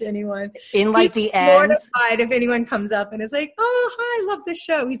about this to anyone. In like He's the end. mortified if anyone comes up and is like, oh, hi, I love this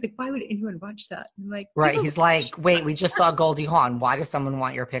show. He's like, why would anyone watch that? I'm like, right. He's like, wait, we just saw Goldie Hawn. Why does someone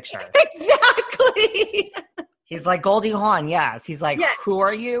want your picture? Exactly. He's like, Goldie Hawn, yes. He's like, who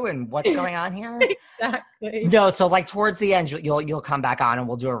are you and what's going on here? Exactly. No, so like towards the end, you'll come back on and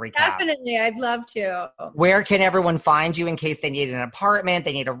we'll do a recap. Definitely, I'd love to. Where can everyone find you in case they need an apartment,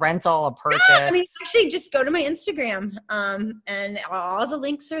 they need a rental, a purchase? Yeah, I mean, actually, just go to my Instagram, and all the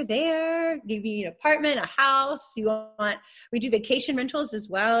links are there. If you need an apartment, a house, we do vacation rentals as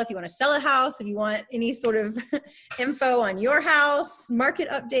well. If you want to sell a house, if you want any sort of info on your house, market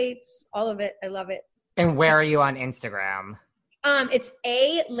updates, all of it. I love it. And where are you on Instagram? It's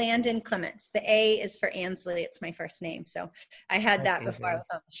A. Landon Clements. The A is for Ansley. It's my first name. So I had that before I was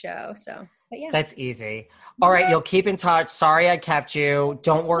on the show. So, but yeah. That's easy. All right. You'll keep in touch. Sorry I kept you.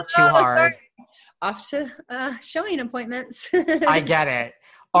 Don't work too hard. Sorry. Off to showing appointments. I get it.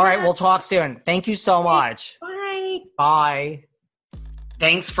 All right. We'll talk soon. Thank you so much. Bye. Bye.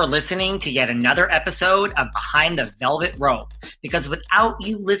 Thanks for listening to yet another episode of Behind the Velvet Rope. Because without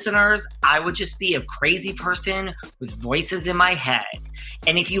you listeners, I would just be a crazy person with voices in my head.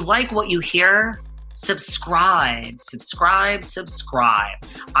 And if you like what you hear, subscribe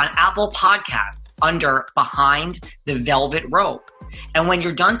on Apple Podcasts under Behind the Velvet Rope. And when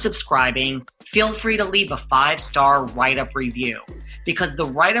you're done subscribing, feel free to leave a 5-star write-up review, because the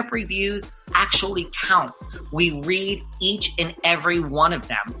write-up reviews actually count. We read each and every one of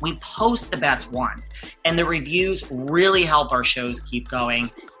them. We post the best ones, and the reviews really help our shows keep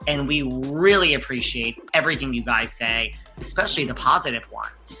going, and we really appreciate everything you guys say, especially the positive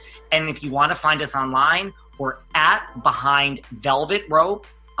ones. And if you want to find us online, we're at Behind Velvet Rope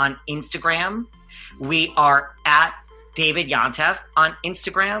on Instagram. We are at David Yontef on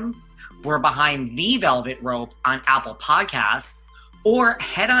Instagram. We're Behind the Velvet Rope on Apple Podcasts. Or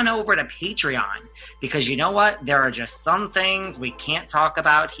head on over to Patreon, because you know what? There are just some things we can't talk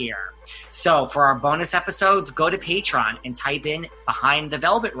about here. So for our bonus episodes, go to Patreon and type in Behind the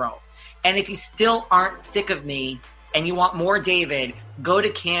Velvet Rope. And if you still aren't sick of me and you want more David, go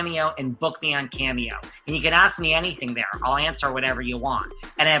to Cameo and book me on Cameo. And you can ask me anything there. I'll answer whatever you want.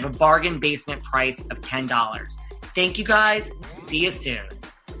 And I have a bargain basement price of $10. Thank you guys. See you soon.